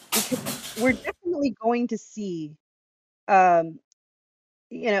 because we're definitely going to see, you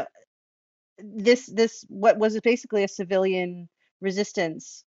know, this what was basically a civilian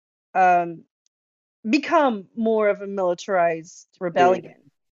resistance, become more of a militarized rebellion.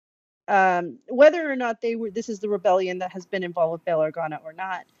 Whether or not this is the rebellion that has been involved with Bail Organa or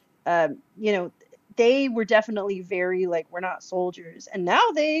not, you know, they were definitely very like, we're not soldiers, and now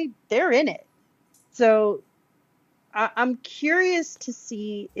they're in it. So I'm curious to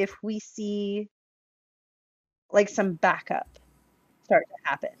see if we see like some backup start to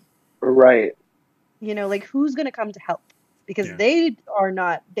happen. Right. You know, like who's going to come to help, because they are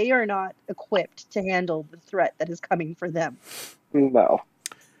not equipped to handle the threat that is coming for them. No.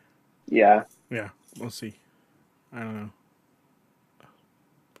 Yeah, we'll see. I don't know.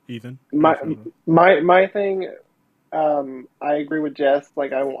 Ethan? My thing, I agree with Jess.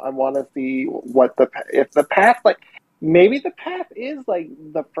 Like, I want to see if the path, like, maybe the path is like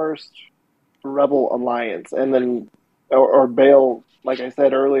the first Rebel Alliance, and then or Bail, like I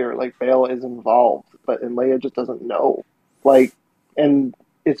said earlier, like Bail is involved, and Leia just doesn't know. Like, and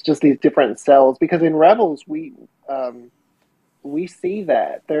it's just these different cells, because in Rebels we see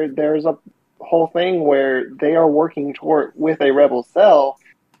that there's a whole thing where they are working with a rebel cell,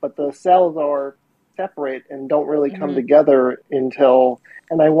 but the cells are separate and don't really come together until.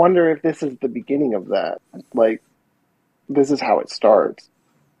 And I wonder if this is the beginning of that. Like, this is how it starts,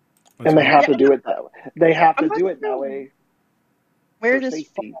 and they have to do it that way. They have to do it that way. Where this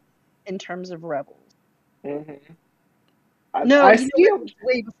falls in terms of Rebels? No, it's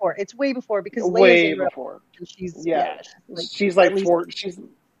way before. It's way before, because Leia's a Rebel, and she's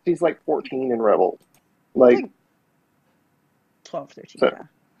like 14 in Rebels, like 12, 13. So,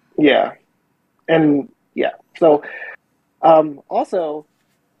 yeah, and yeah. So, also,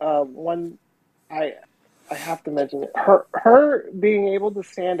 one I have to mention it. Her being able to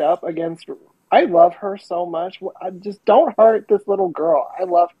stand up against. I love her so much. I just don't hurt this little girl. I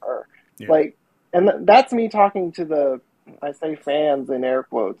love her. Like, and that's me talking to I say fans in air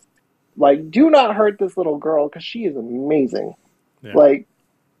quotes. Like, do not hurt this little girl, because she is amazing. Like,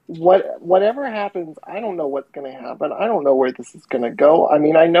 whatever happens, I don't know what's going to happen. I don't know where this is going to go. I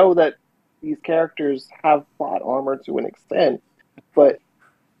mean, I know that these characters have plot armor to an extent, but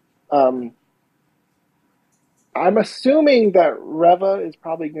I'm assuming that Reva is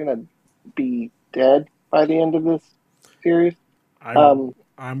probably going to be dead by the end of this series.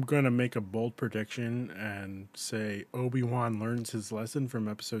 I'm going to make a bold prediction and say Obi-Wan learns his lesson from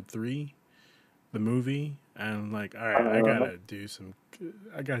episode 3, the movie, and like, all right, I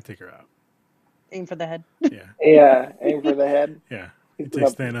got to take her out. Aim for the head. Yeah. Yeah, aim for the head. Yeah. It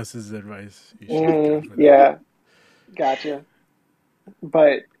takes Thanos' advice. Yeah. Gotcha.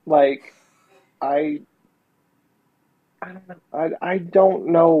 But, like, I don't know. I don't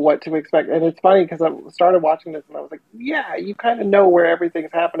know what to expect. And it's funny because I started watching this and I was like, yeah, you kind of know where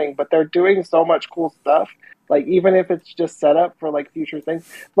everything's happening, but they're doing so much cool stuff. Like, even if it's just set up for, like, future things.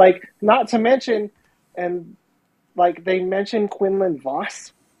 Like, not to mention, and, like, they mentioned Quinlan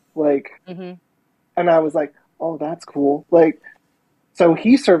Voss. Like, and I was like, oh, that's cool. Like, so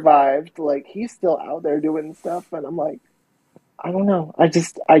he survived. Like, he's still out there doing stuff. And I'm like, I don't know.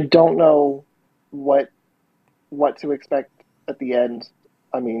 I don't know what to expect at the end.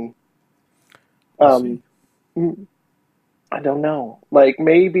 I mean, I don't know. Like,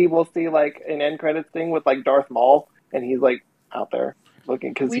 maybe we'll see like an end credits thing with like Darth Maul, and he's like out there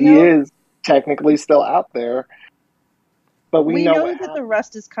looking, because he is technically still out there. but we know know what that the happened.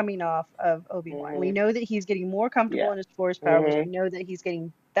 rust is coming off of Obi-Wan. We know that he's getting more comfortable Yeah. in his Force powers. We know that he's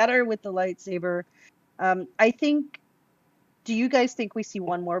getting better with the lightsaber. I think. Do you guys think we see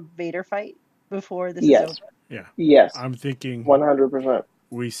one more Vader fight before this is over? Yes. Yeah. Yes. I'm thinking 100%.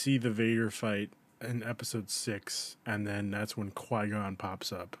 we see the Vader fight in episode 6, and then that's when Qui-Gon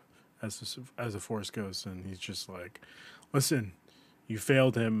pops up as the Force Ghost, and he's just like, listen, you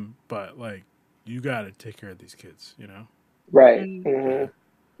failed him, but like, you got to take care of these kids, you know? Right. Mm. Yeah.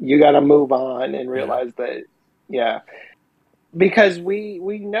 You got to move on and Yeah. realize that, yeah. Because we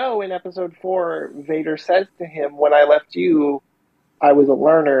know in episode 4, Vader says to him, when I left you, I was a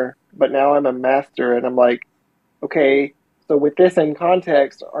learner, but now I'm a master. And I'm like, okay, so with this in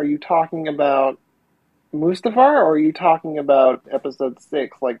context, are you talking about Mustafar, or are you talking about episode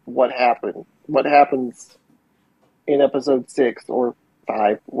 6? Like, what happened? What happens in episode 6 or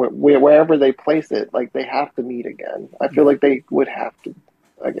 5? Wherever they place it, like, they have to meet again. I feel like they would have to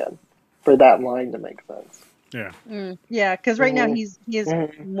again for that line to make sense. Yeah. Yeah, because right now Mhm. he is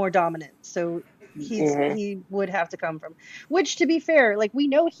Mhm. more dominant, so Mhm. he would have to come from. Which, to be fair, like we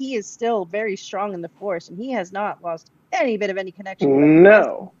know he is still very strong in the Force, and he has not lost any bit of any connection.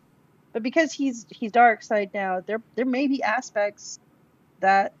 No. But because he's dark side now, there may be aspects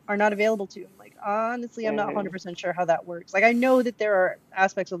that are not available to him. Like honestly, I'm not Mhm. 100% sure how that works. Like I know that there are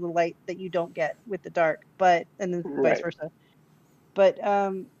aspects of the light that you don't get with the dark, but and then vice Right. versa. But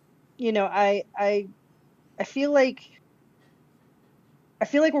you know, I feel like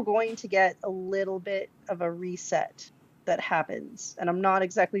we're going to get a little bit of a reset that happens, and I'm not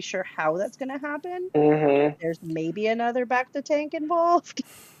exactly sure how that's going to happen. Mhm. There's maybe another back to tank involved,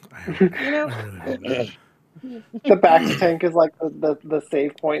 I hope. you know. I really hope not. The back to tank is like the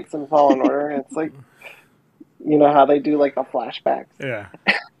save points in Fallen Order. It's like, you know how they do like the flashbacks. Yeah.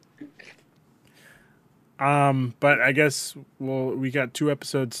 But I guess we got 2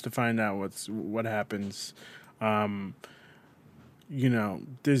 episodes to find out what happens. You know,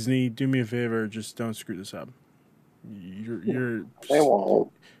 Disney, do me a favor, just don't screw this up. You're They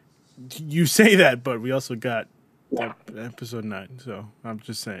won't. you say that, but we also got episode 9, so I'm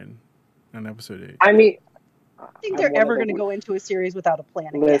just saying, and episode 8. I mean, I think I'm they're one of ever the going to go into a series without a plan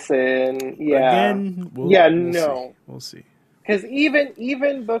again. listen. Yeah. Again, Yeah. we'll see. No. We'll see. Because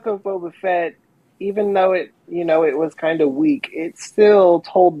even Book of Boba Fett, even though it it was kind of weak, it still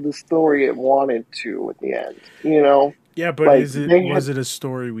told the story it wanted to at the end. Yeah, but Like was it a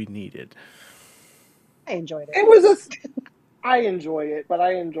story we needed? I enjoyed it. it was I enjoy it, but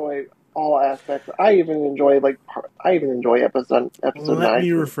I enjoy all aspects. I even enjoy episode Let 9 me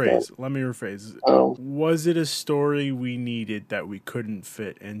to an extent. rephrase. So, Was it a story we needed that we couldn't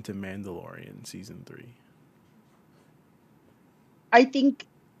fit into Mandalorian season 3? I think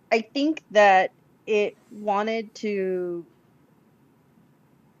that it wanted to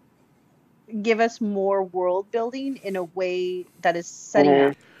give us more world building in a way that is setting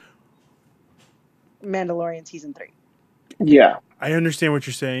up Mandalorian season 3. yeah. I understand what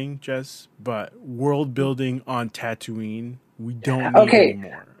you're saying, Jess, but world building on Tatooine, we don't need Okay.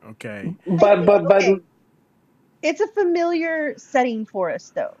 anymore. Okay. But Okay. It's a familiar setting for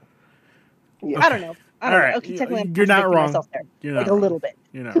us, though. yeah. I don't know. All right. Okay, technically, I'm You're not contradicting wrong. myself there, You're like not a wrong. little bit.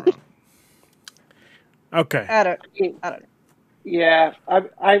 You're not wrong. Okay. I don't know. Yeah,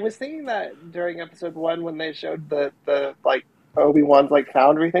 I was thinking that during episode 1 when they showed the like Obi-Wan's like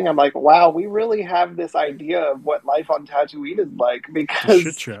foundry thing. I'm like, wow, we really have this idea of what life on Tatooine is like, It's a because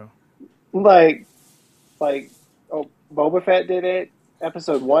shit show. like Boba Fett did it,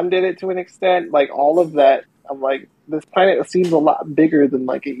 episode 1 did it to an extent, like all of that. I'm like, this planet seems a lot bigger than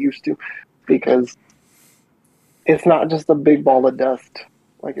like it used to, because it's not just a big ball of dust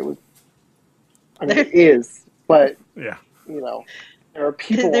like it was. I mean, it is, but Yeah. there are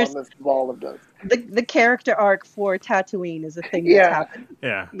people on this ball of dust. The character arc for Tatooine is a thing that's Yeah. happening.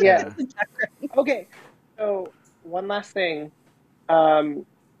 Yeah. Yeah. Okay. So one last thing.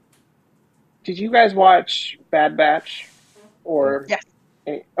 Did you guys watch Bad Batch? Or Yes.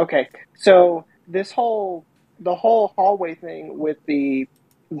 Okay. So the whole hallway thing with the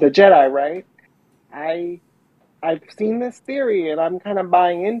Jedi, right? I've seen this theory and I'm kind of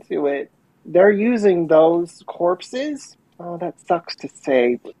buying into it. They're using those corpses. Oh, that sucks to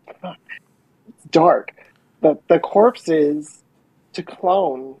say, but it's dark. The corpses to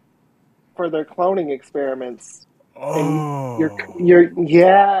clone for their cloning experiments. Oh.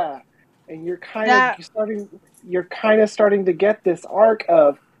 And you're kind of starting to get this arc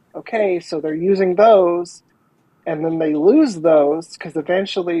of, okay, so they're using those, and then they lose those because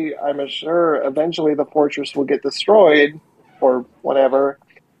eventually the fortress will get destroyed or whatever,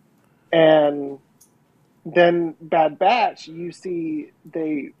 and then Bad Batch, you see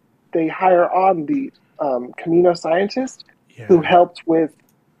they hire on the Camino scientist who Yeah. helped with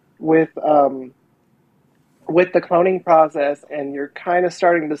um, with the cloning process, and you're kind of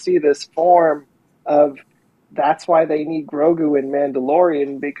starting to see this form of that's why they need Grogu in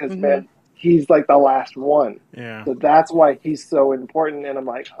Mandalorian because Hmm. he's like the last one. Yeah. So that's why he's so important. And I'm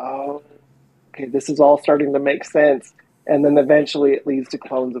like, oh, okay, this is all starting to make sense. And then eventually it leads to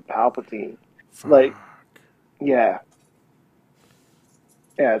clones of Palpatine. Like, Fuck. yeah,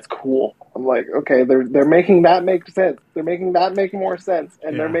 yeah, it's cool. I'm like, okay, they're making that make sense. They're making that make more sense,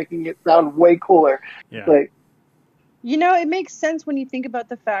 and they're Yeah. making it sound way cooler. Yeah. Like, It makes sense when you think about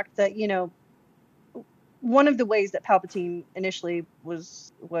the fact that, one of the ways that Palpatine initially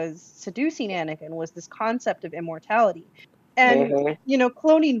was seducing Anakin was this concept of immortality. And, mhm,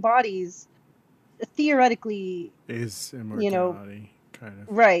 cloning bodies theoretically, Is you know, immortality kind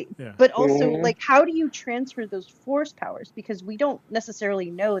of. right. Yeah. But also, mhm, like, how do you transfer those force powers? Because we don't necessarily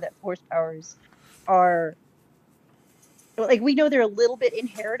know that force powers are, like, we know they're a little bit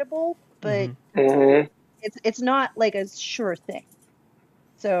inheritable, but Mm-hmm. mhm, it's not like a sure thing.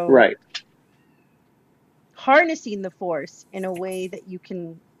 So right. harnessing the force in a way that you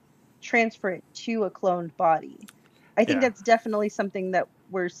can transfer it to a cloned body. I think Yeah. that's definitely something that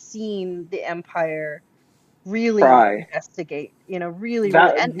we're seeing the Empire really Try investigate, really, really,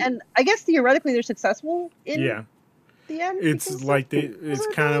 that. and I guess theoretically they're successful in Yeah. the end It's because of like it's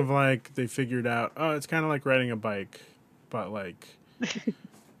kind possibly. of like they figured out, oh, it's kind of like riding a bike, but like,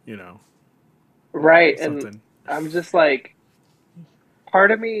 you know, Right. And something. I'm just like,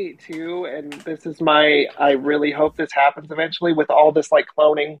 part of me too, and this is I really hope this happens eventually with all this like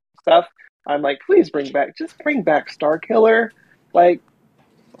cloning stuff. I'm like, please just bring back Star Killer. Like,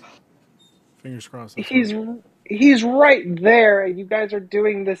 Fingers crossed, let's hope. he's he's right there, and you guys are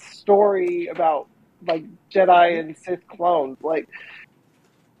doing this story about like Jedi and Sith clones. Like,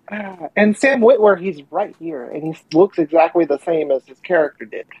 and Sam Witwer, he's right here, and he looks exactly the same as his character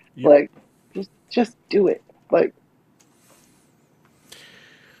did. Yep. Like, just do it. Like,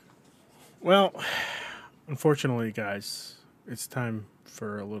 Well, unfortunately, guys, it's time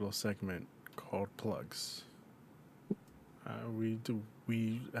for a little segment called plugs.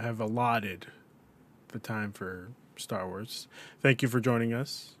 We have allotted the time for Star Wars. Thank you for joining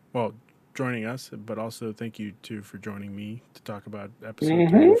us. Well, joining us, but also thank you too for joining me to talk about episode three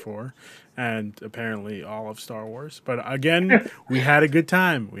hmm and four, and apparently all of Star Wars. But again, we had a good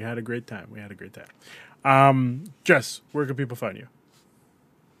time. We had a great time. We had a great time. Jess, where can people find you?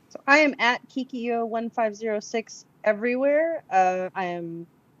 So I am at Kikio1506 everywhere. I am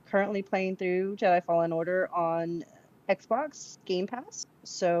currently playing through Jedi Fallen Order on Xbox Game Pass.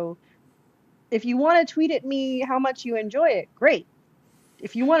 So if you want to tweet at me how much you enjoy it, great.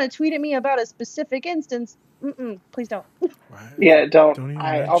 If you want to tweet at me about a specific instance, please don't. Why? yeah, don't. Don't even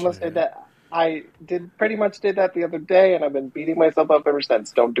I mention almost did it. that. I did pretty much did that the other day, and I've been beating myself up ever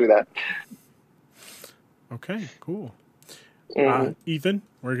since. Don't do that. Okay, cool. hmm Ethan,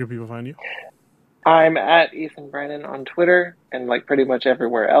 where can people find you? I'm at Ethan Brennan on Twitter and like pretty much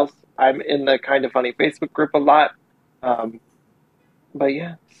everywhere else. I'm in the Kind of Funny Facebook group a lot. Um, but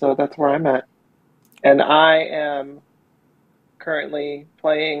yeah, so that's where I'm at. And I am currently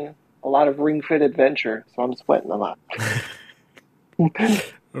playing a lot of Ring Fit Adventure, so I'm sweating a lot.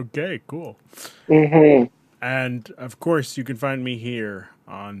 Okay, cool. hmm And of course, you can find me here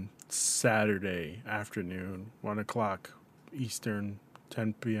on Saturday afternoon, 1 o'clock Eastern,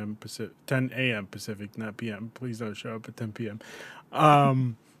 10 p.m. Pacific, 10 a.m. Pacific, not p.m. Please don't show up at 10 p.m.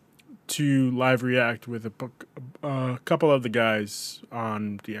 To live react with a couple of the guys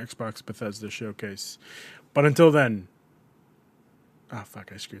on the Xbox Bethesda showcase. But until then, oh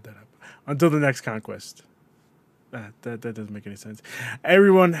fuck, I screwed that up. Until the next conquest. That doesn't make any sense.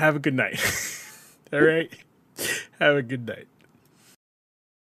 Everyone, have a good night. All right, have a good night.